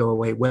pain to go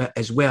away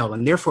as well.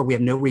 And therefore, we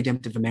have no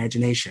redemptive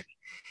imagination.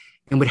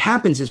 And what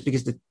happens is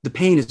because the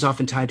pain is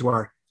often tied to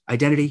our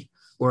identity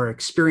or our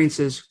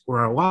experiences or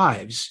our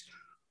lives,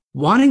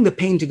 wanting the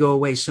pain to go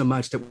away so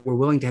much that we're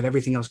willing to have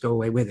everything else go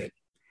away with it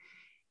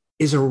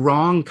is a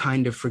wrong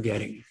kind of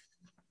forgetting.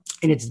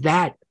 And it's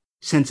that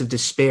sense of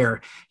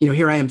despair.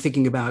 Here I am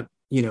thinking about,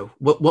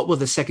 what will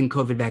the second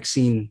COVID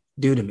vaccine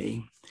do to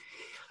me?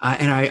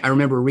 And I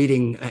remember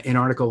reading an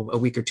article a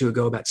week or two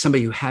ago about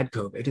somebody who had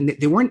COVID, and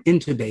they weren't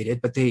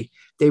intubated, but they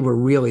were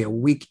really a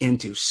week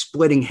into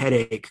splitting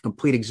headache,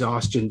 complete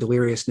exhaustion,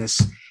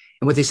 deliriousness.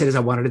 And what they said is, I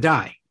wanted to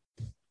die.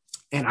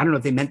 And I don't know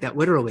if they meant that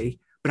literally,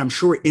 but I'm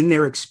sure in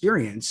their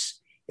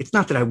experience, it's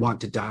not that I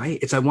want to die,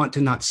 it's I want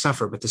to not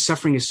suffer, but the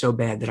suffering is so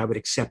bad that I would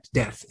accept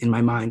death in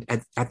my mind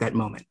at that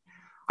moment.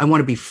 I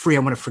want to be free. I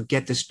want to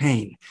forget this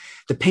pain.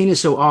 The pain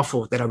is so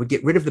awful that I would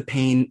get rid of the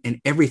pain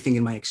and everything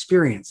in my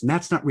experience. And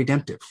that's not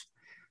redemptive.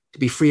 To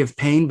be free of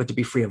pain, but to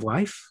be free of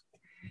life.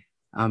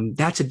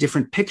 That's a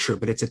different picture,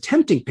 but it's a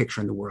tempting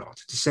picture in the world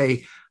to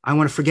say, I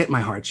want to forget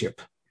my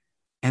hardship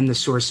and the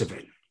source of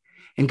it.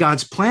 And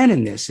God's plan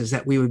in this is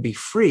that we would be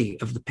free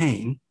of the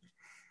pain,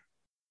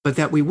 but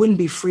that we wouldn't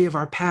be free of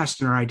our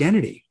past and our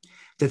identity.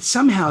 That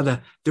somehow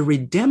the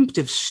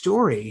redemptive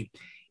story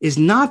is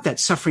not that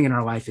suffering in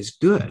our life is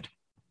good,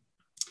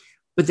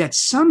 but that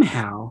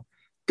somehow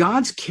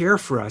God's care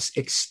for us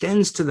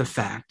extends to the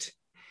fact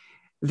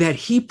that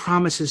he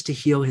promises to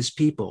heal his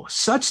people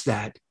such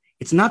that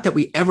it's not that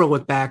we ever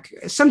look back.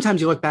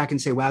 Sometimes you look back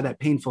and say, wow, that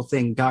painful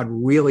thing, God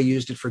really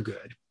used it for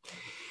good.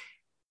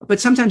 But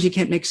sometimes you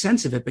can't make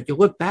sense of it, but you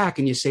look back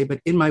and you say, but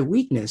in my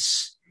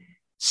weakness,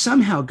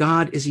 somehow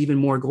God is even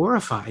more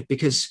glorified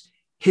because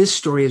his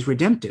story is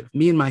redemptive.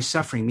 Me and my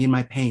suffering, me and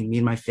my pain, me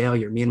and my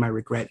failure, me and my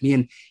regret, me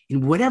and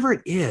in whatever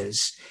it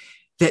is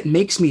that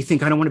makes me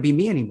think I don't want to be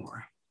me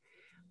anymore.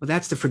 Well,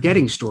 that's the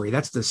forgetting story.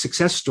 That's the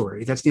success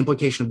story. That's the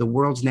implication of the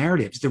world's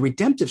narratives. The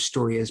redemptive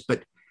story is,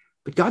 but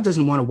God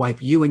doesn't want to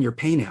wipe you and your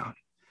pain out,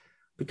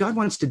 but God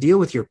wants to deal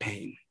with your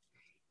pain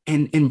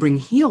and bring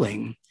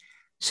healing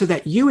so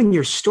that you and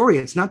your story,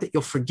 it's not that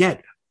you'll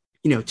forget,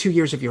 2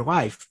 years of your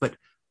life, but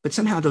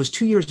somehow those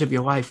 2 years of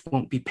your life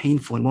won't be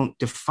painful and won't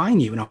define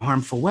you in a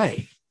harmful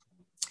way.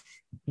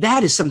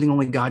 That is something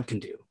only God can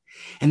do.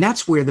 And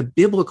that's where the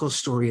biblical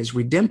story is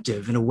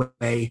redemptive in a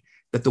way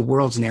that the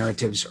world's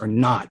narratives are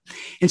not.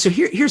 And so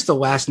here's the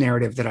last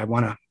narrative that I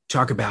want to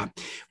talk about,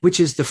 which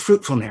is the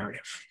fruitful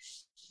narrative.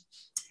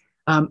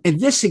 And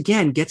this,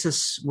 again, gets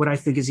us what I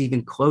think is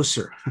even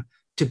closer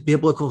to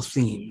biblical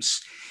themes.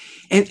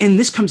 And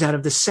this comes out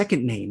of the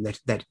second name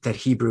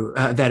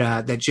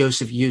that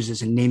Joseph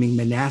uses in naming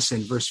Manasseh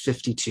in verse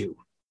 52.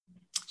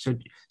 So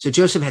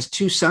Joseph has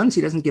two sons.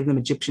 He doesn't give them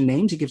Egyptian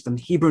names. He gives them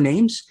Hebrew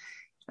names.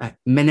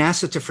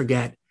 Manasseh to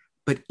forget,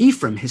 but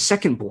Ephraim, his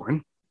second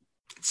born,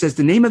 says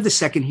the name of the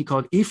second he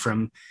called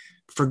Ephraim,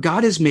 for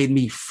God has made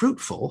me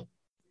fruitful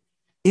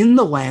in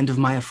the land of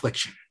my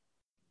affliction.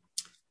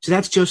 So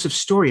that's Joseph's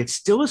story. It's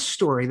still a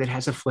story that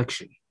has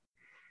affliction.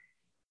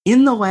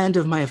 In the land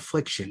of my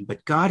affliction,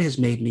 but God has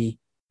made me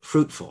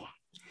fruitful.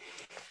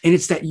 And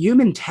it's that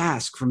human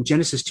task from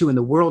Genesis 2 in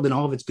the world and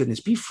all of its goodness.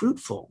 Be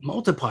fruitful,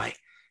 multiply,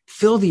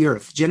 fill the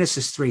earth.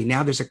 Genesis 3,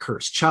 now there's a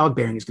curse.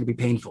 Childbearing is going to be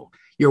painful.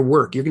 Your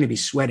work, you're going to be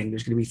sweating.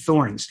 There's going to be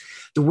thorns.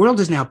 The world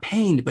is now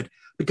pained, but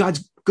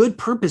God's good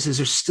purposes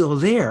are still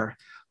there.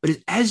 But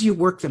as you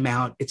work them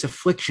out, it's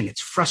affliction.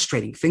 It's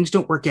frustrating. Things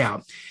don't work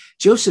out.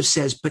 Joseph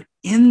says, but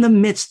in the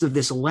midst of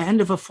this land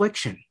of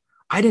affliction,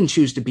 I didn't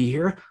choose to be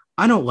here.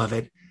 I don't love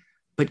it,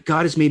 but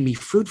God has made me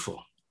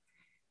fruitful.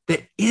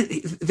 That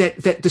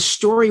the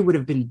story would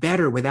have been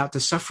better without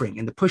the suffering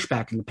and the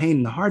pushback and the pain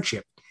and the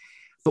hardship.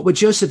 But what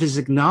Joseph is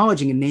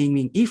acknowledging and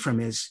naming Ephraim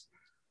is,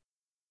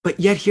 but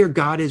yet here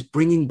God is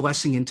bringing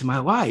blessing into my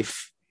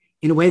life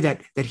in a way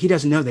that he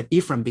doesn't know, that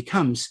Ephraim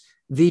becomes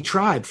the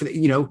tribe.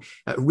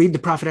 Read the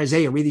prophet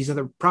Isaiah, read these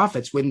other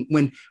prophets. When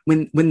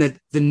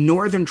the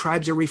northern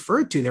tribes are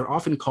referred to, they're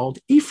often called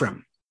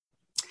Ephraim.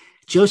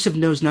 Joseph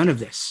knows none of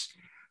this,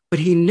 but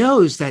he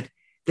knows that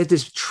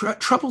this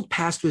troubled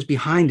past was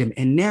behind him.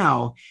 And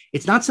now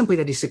it's not simply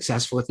that he's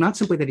successful. It's not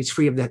simply that he's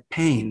free of that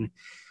pain,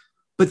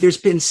 but there's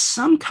been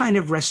some kind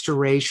of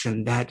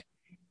restoration that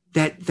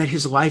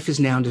his life is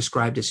now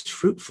described as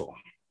fruitful.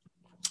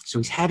 So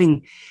he's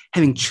having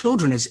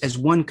children as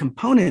one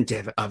component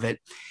of it.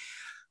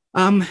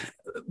 But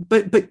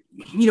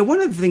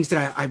one of the things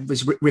that I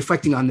was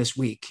reflecting on this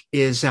week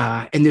is,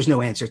 and there's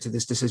no answer to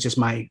this. This is just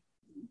my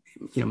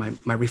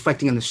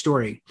reflecting on the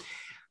story.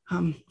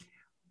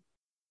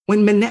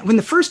 When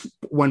the first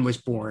one was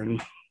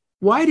born,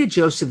 why did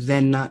Joseph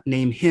then not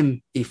name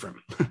him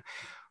Ephraim?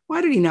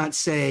 Why did he not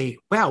say,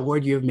 wow,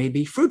 Lord, you have made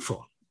me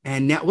fruitful.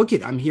 And now look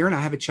I'm here and I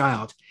have a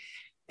child.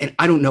 And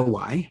I don't know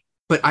why,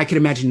 but I could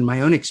imagine in my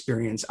own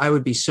experience, I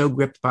would be so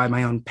gripped by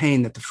my own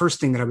pain that the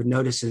first thing that I would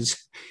notice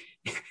is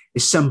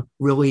some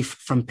relief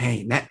from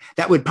pain.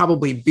 That would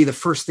probably be the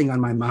first thing on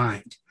my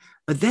mind.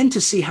 But then to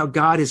see how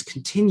God is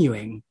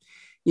continuing,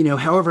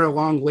 however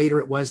long later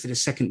it was that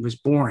his second was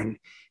born,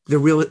 the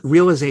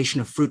realization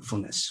of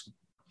fruitfulness.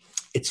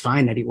 It's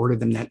fine that he ordered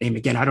them that name.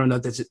 Again, I don't know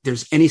that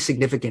there's any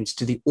significance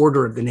to the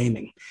order of the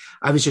naming.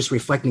 I was just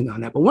reflecting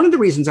on that. But one of the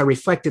reasons I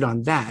reflected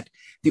on that,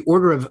 the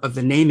order of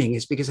the naming,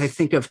 is because I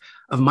think of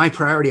my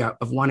priority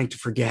of wanting to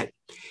forget.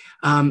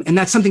 And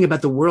that's something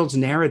about the world's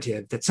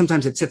narrative, that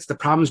sometimes it sets the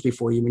problems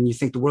before you when you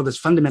think the world is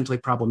fundamentally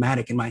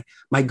problematic. And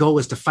my goal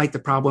is to fight the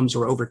problems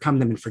or overcome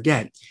them and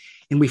forget.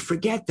 And we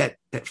forget that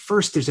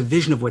first there's a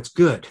vision of what's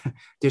good.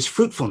 There's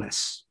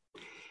fruitfulness.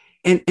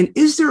 And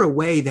is there a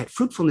way that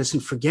fruitfulness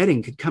and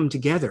forgetting could come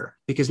together?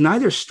 Because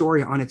neither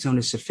story on its own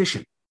is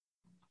sufficient.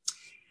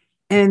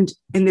 And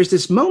there's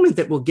this moment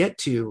that we'll get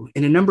to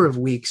in a number of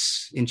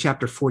weeks in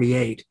chapter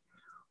 48,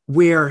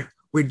 where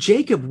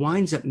Jacob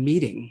winds up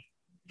meeting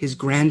his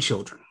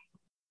grandchildren.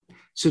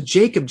 So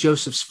Jacob,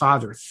 Joseph's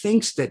father,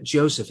 thinks that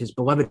Joseph, his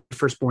beloved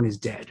firstborn, is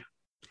dead.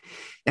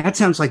 That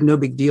sounds like no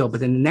big deal.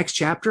 But in the next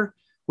chapter,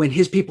 when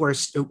his people are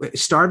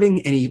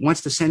starving and he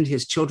wants to send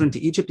his children to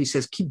Egypt, he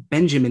says, keep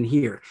Benjamin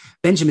here.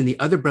 Benjamin, the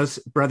other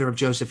brother of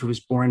Joseph, who was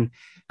born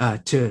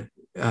to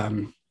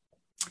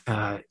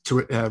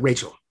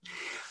Rachel.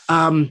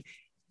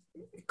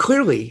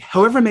 Clearly,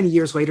 however many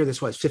years later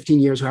this was, 15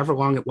 years, however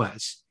long it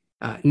was,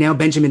 now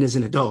Benjamin is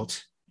an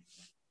adult.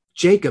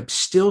 Jacob,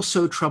 still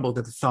so troubled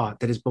at the thought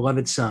that his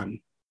beloved son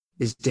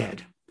is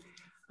dead.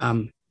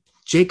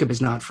 Jacob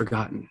is not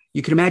forgotten.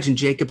 You can imagine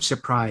Jacob's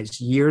surprise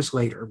years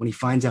later when he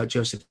finds out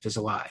Joseph is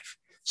alive.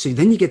 So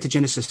then you get to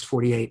Genesis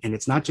 48, and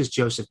it's not just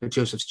Joseph, but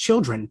Joseph's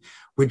children,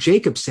 where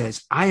Jacob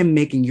says, I am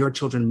making your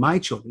children my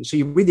children. So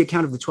you read the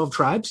account of the 12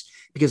 tribes,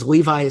 because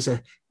Levi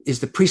is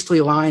the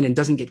priestly line and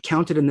doesn't get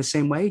counted in the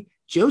same way.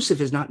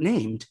 Joseph is not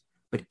named,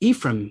 but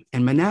Ephraim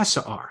and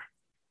Manasseh are,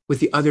 with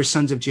the other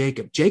sons of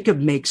Jacob. Jacob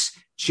makes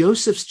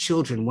Joseph's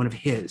children one of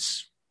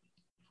his,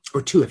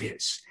 or two of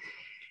his.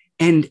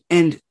 And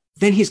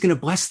then he's going to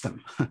bless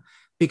them,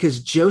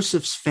 because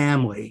Joseph's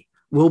family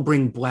will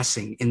bring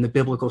blessing in the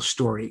biblical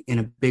story in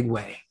a big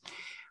way.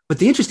 But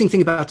the interesting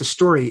thing about the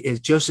story is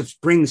Joseph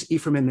brings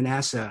Ephraim and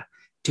Manasseh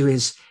to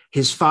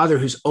his father,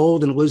 who's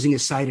old and losing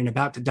his sight and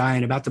about to die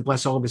and about to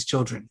bless all of his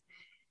children.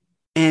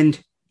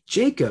 And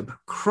Jacob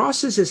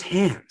crosses his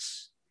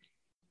hands.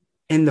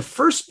 And the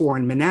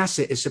firstborn,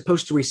 Manasseh, is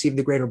supposed to receive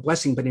the greater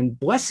blessing, but in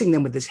blessing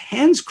them with his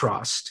hands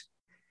crossed,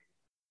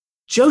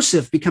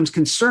 Joseph becomes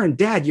concerned.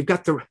 Dad, you've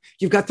got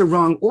the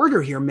wrong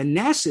order here.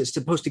 Manasseh is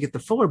supposed to get the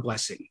fuller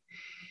blessing.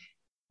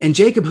 And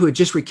Jacob, who had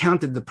just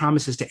recounted the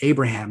promises to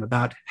Abraham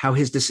about how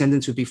his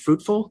descendants would be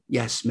fruitful,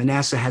 yes,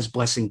 Manasseh has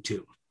blessing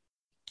too.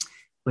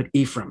 But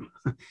Ephraim,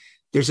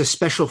 there's a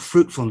special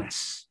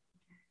fruitfulness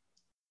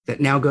that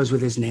now goes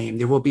with his name.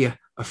 There will be a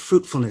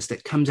fruitfulness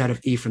that comes out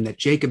of Ephraim that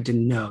Jacob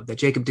didn't know, that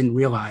Jacob didn't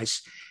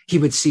realize he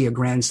would see a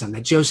grandson,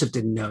 that Joseph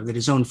didn't know, that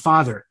his own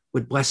father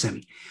would bless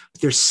him.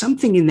 But there's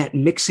something in that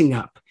mixing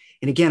up.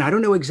 And again, I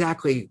don't know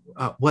exactly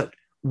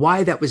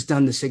why that was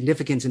done, the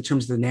significance in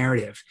terms of the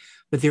narrative,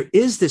 but there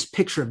is this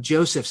picture of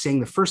Joseph saying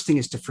the first thing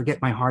is to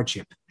forget my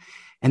hardship,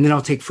 and then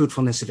I'll take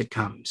fruitfulness if it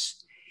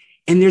comes.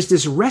 And there's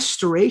this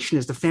restoration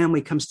as the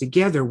family comes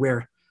together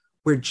where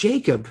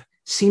Jacob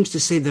seems to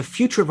say the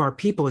future of our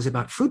people is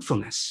about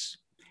fruitfulness.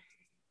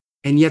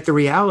 And yet the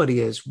reality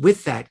is,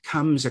 with that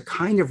comes a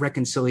kind of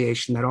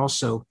reconciliation that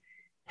also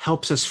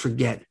helps us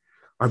forget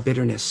our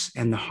bitterness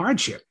and the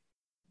hardship.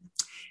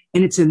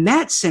 And it's in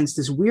that sense,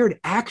 this weird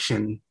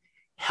action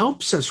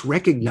helps us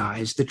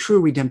recognize the true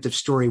redemptive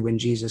story when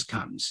Jesus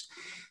comes,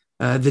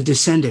 the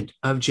descendant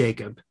of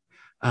Jacob,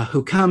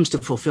 who comes to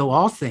fulfill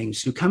all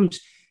things, who comes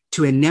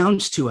to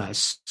announce to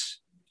us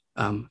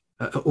a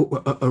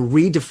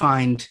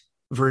redefined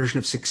version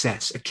of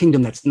success, a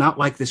kingdom that's not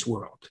like this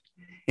world.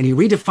 And he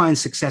redefines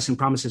success and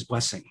promises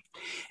blessing.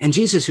 And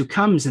Jesus, who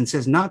comes and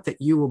says, not that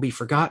you will be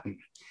forgotten,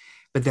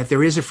 but that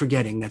there is a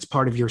forgetting that's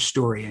part of your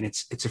story. And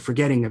it's a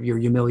forgetting of your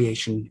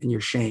humiliation and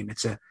your shame.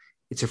 It's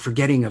a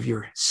forgetting of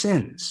your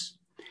sins,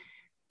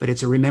 but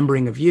it's a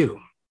remembering of you.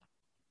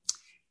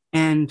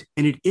 And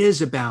it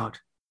is about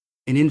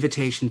an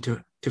invitation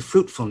to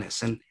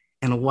fruitfulness and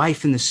a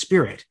life in the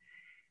Spirit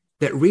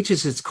that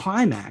reaches its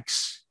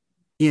climax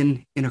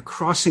in a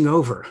crossing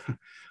over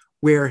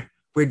where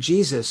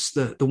Jesus,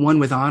 the one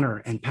with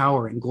honor and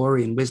power and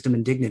glory and wisdom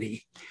and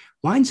dignity,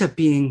 winds up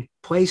being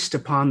placed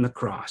upon the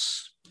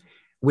cross,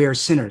 where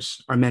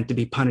sinners are meant to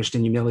be punished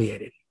and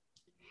humiliated.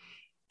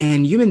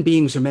 And human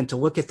beings are meant to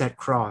look at that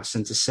cross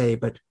and to say,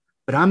 but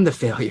I'm the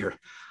failure.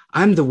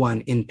 I'm the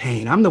one in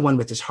pain. I'm the one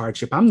with this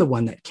hardship. I'm the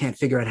one that can't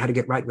figure out how to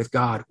get right with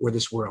God or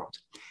this world.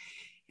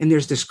 And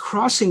there's this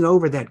crossing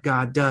over that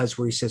God does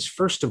where he says,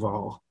 first of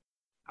all,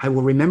 I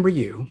will remember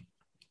you,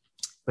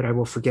 but I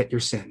will forget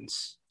your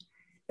sins,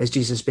 as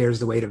Jesus bears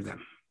the weight of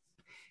them.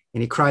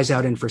 And he cries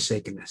out in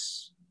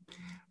forsakenness.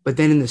 But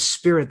then in the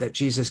Spirit that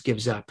Jesus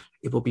gives up,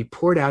 it will be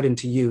poured out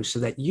into you so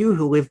that you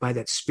who live by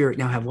that Spirit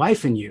now have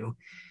life in you.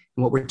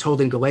 And what we're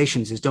told in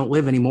Galatians is don't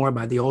live anymore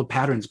by the old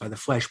patterns, by the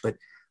flesh, but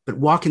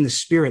walk in the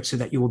Spirit so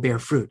that you will bear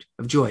fruit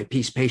of joy,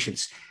 peace,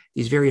 patience,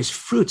 these various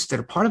fruits that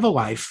are part of a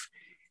life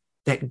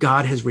that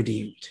God has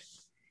redeemed.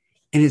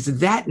 And it's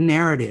that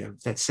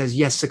narrative that says,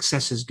 yes,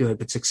 success is good,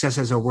 but success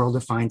as our world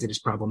defines it is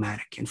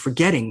problematic. And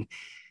forgetting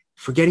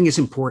is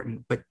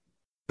important, but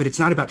it's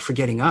not about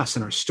forgetting us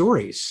and our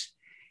stories.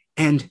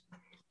 And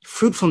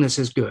fruitfulness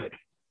is good,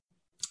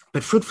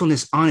 but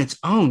fruitfulness on its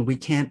own, we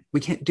can't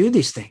do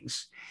these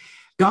things.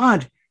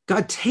 God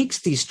takes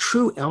these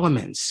true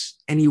elements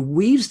and he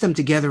weaves them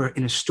together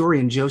in a story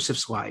in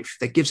Joseph's life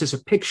that gives us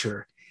a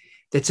picture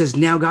that says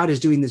now God is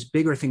doing this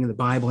bigger thing in the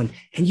Bible. And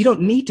you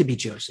don't need to be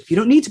Joseph. You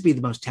don't need to be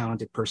the most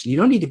talented person. You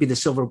don't need to be the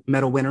silver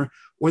medal winner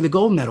or the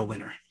gold medal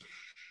winner.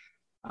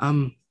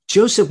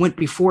 Joseph went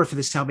before for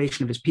the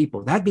salvation of his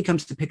people. That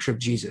becomes the picture of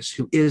Jesus,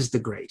 who is the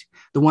great,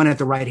 the one at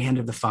the right hand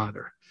of the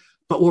Father.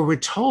 But what we're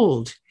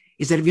told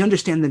is that if you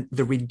understand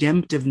the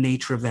redemptive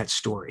nature of that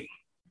story,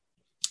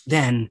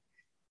 then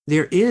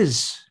there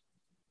is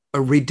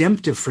a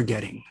redemptive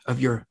forgetting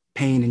of your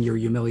pain and your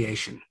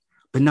humiliation,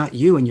 but not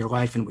you and your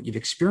life and what you've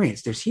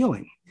experienced. There's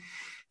healing.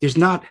 There's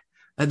not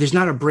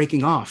a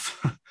breaking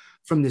off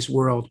from this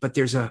world, but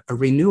there's a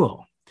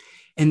renewal.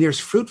 And there's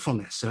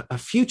fruitfulness, a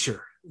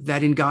future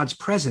that in God's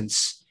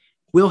presence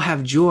will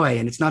have joy.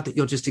 And it's not that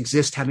you'll just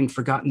exist having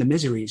forgotten the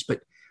miseries,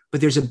 but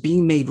there's a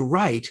being made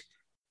right,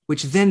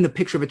 which then the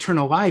picture of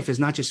eternal life is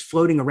not just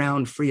floating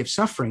around free of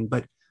suffering,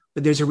 but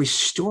there's a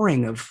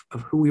restoring of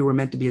who we were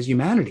meant to be as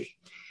humanity.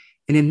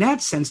 And in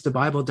that sense, the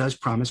Bible does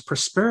promise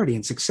prosperity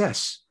and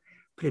success.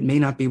 But it may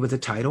not be with a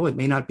title. It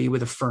may not be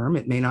with a firm.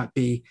 It may not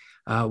be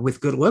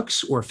with good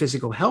looks or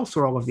physical health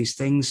or all of these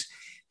things.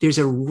 There's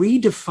a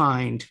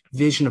redefined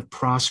vision of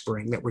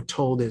prospering that we're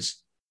told is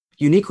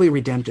uniquely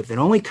redemptive that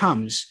only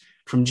comes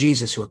from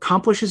Jesus, who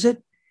accomplishes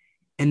it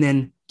and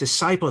then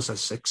disciples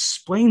us,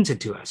 explains it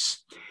to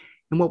us.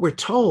 And what we're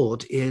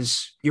told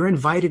is you're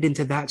invited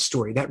into that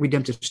story, that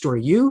redemptive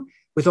story, you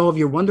with all of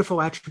your wonderful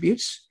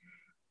attributes,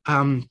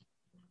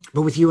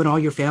 but with you and all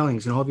your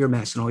failings and all of your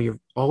mess and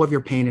all of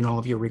your pain and all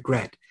of your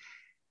regret.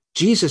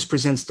 Jesus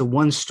presents the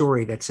one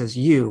story that says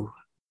you,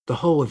 the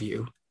whole of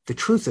you, the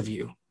truth of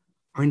you,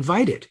 are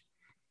invited.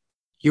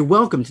 You're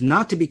welcomed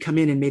not to be come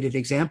in and made an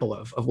example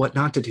of what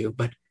not to do,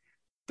 but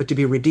to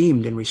be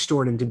redeemed and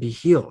restored and to be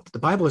healed. The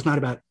Bible is not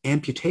about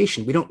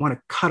amputation. We don't want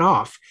to cut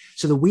off.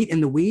 So the wheat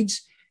and the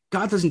weeds,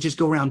 God doesn't just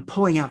go around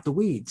pulling out the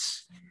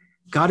weeds.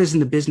 God is in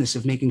the business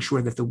of making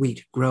sure that the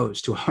wheat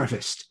grows to a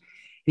harvest.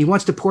 He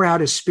wants to pour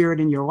out his Spirit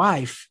in your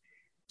life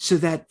so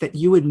that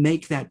you would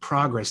make that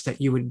progress, that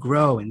you would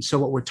grow. And so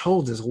what we're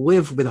told is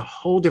live with a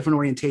whole different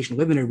orientation,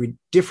 live in a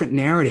different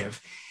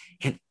narrative,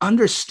 and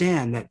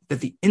understand that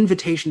the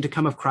invitation to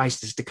come of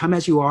Christ is to come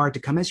as you are, to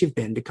come as you've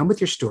been, to come with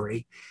your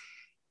story,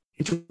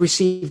 and to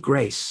receive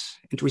grace,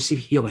 and to receive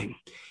healing,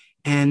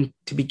 and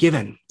to be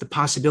given the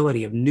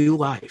possibility of new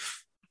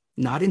life,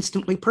 not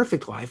instantly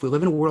perfect life. We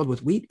live in a world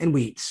with wheat and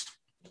weeds,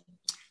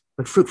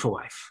 but fruitful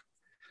life.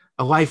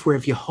 A life where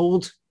if you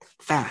hold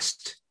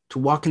fast to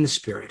walk in the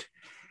Spirit,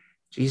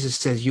 Jesus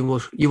says you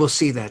will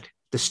see that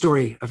the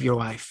story of your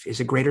life is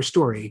a greater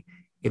story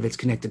if it's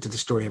connected to the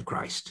story of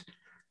Christ.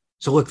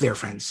 So look there,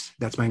 friends.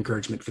 That's my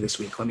encouragement for this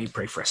week. Let me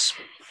pray for us.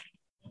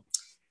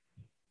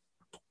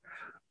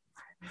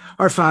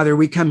 Our Father,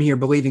 we come here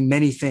believing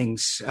many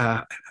things,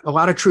 a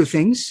lot of true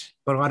things,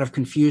 but a lot of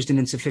confused and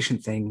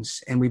insufficient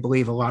things. And we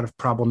believe a lot of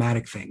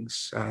problematic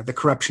things. The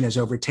corruption has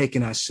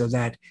overtaken us so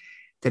that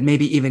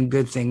maybe even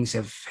good things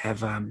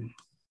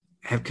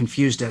have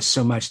confused us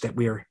so much that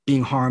we are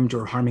being harmed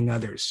or harming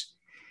others.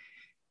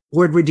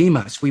 Lord, redeem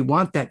us. We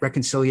want that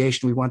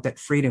reconciliation. We want that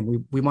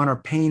freedom. We want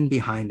our pain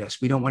behind us.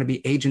 We don't want to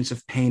be agents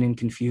of pain and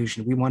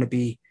confusion. We want to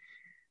be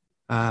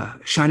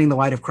shining the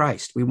light of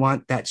Christ. We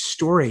want that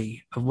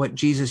story of what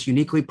Jesus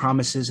uniquely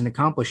promises and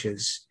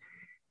accomplishes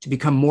to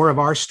become more of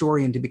our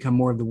story and to become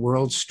more of the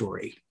world's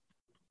story.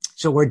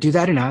 So Lord, do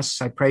that in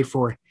us. I pray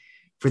for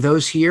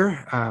those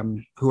here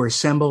who are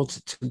assembled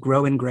to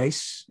grow in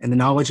grace and the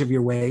knowledge of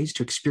your ways,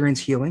 to experience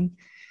healing,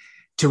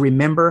 to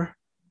remember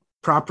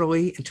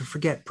properly and to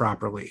forget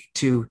properly,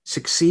 to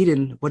succeed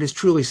in what is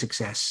truly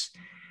success,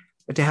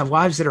 but to have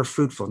lives that are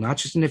fruitful, not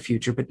just in the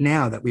future, but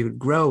now, that we would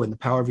grow in the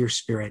power of your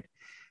Spirit.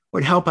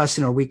 Lord, help us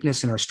in our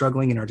weakness and our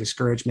struggling and our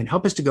discouragement.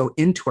 Help us to go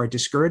into our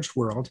discouraged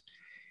world,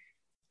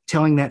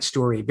 telling that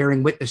story,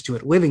 bearing witness to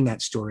it, living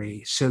that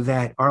story, so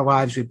that our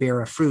lives would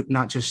bear a fruit,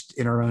 not just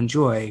in our own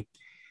joy,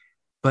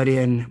 but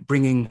in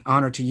bringing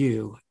honor to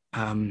you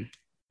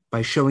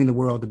by showing the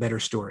world a better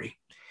story.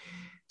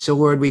 So,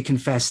 Lord, we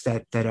confess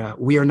that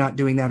we are not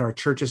doing that. Our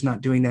church is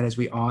not doing that as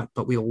we ought,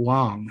 but we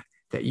long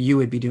that you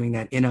would be doing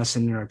that in us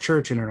and in our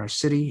church and in our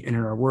city and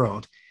in our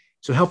world.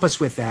 So help us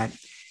with that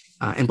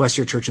and bless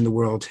your church in the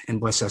world and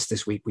bless us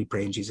this week. We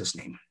pray in Jesus'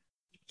 name.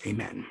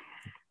 Amen.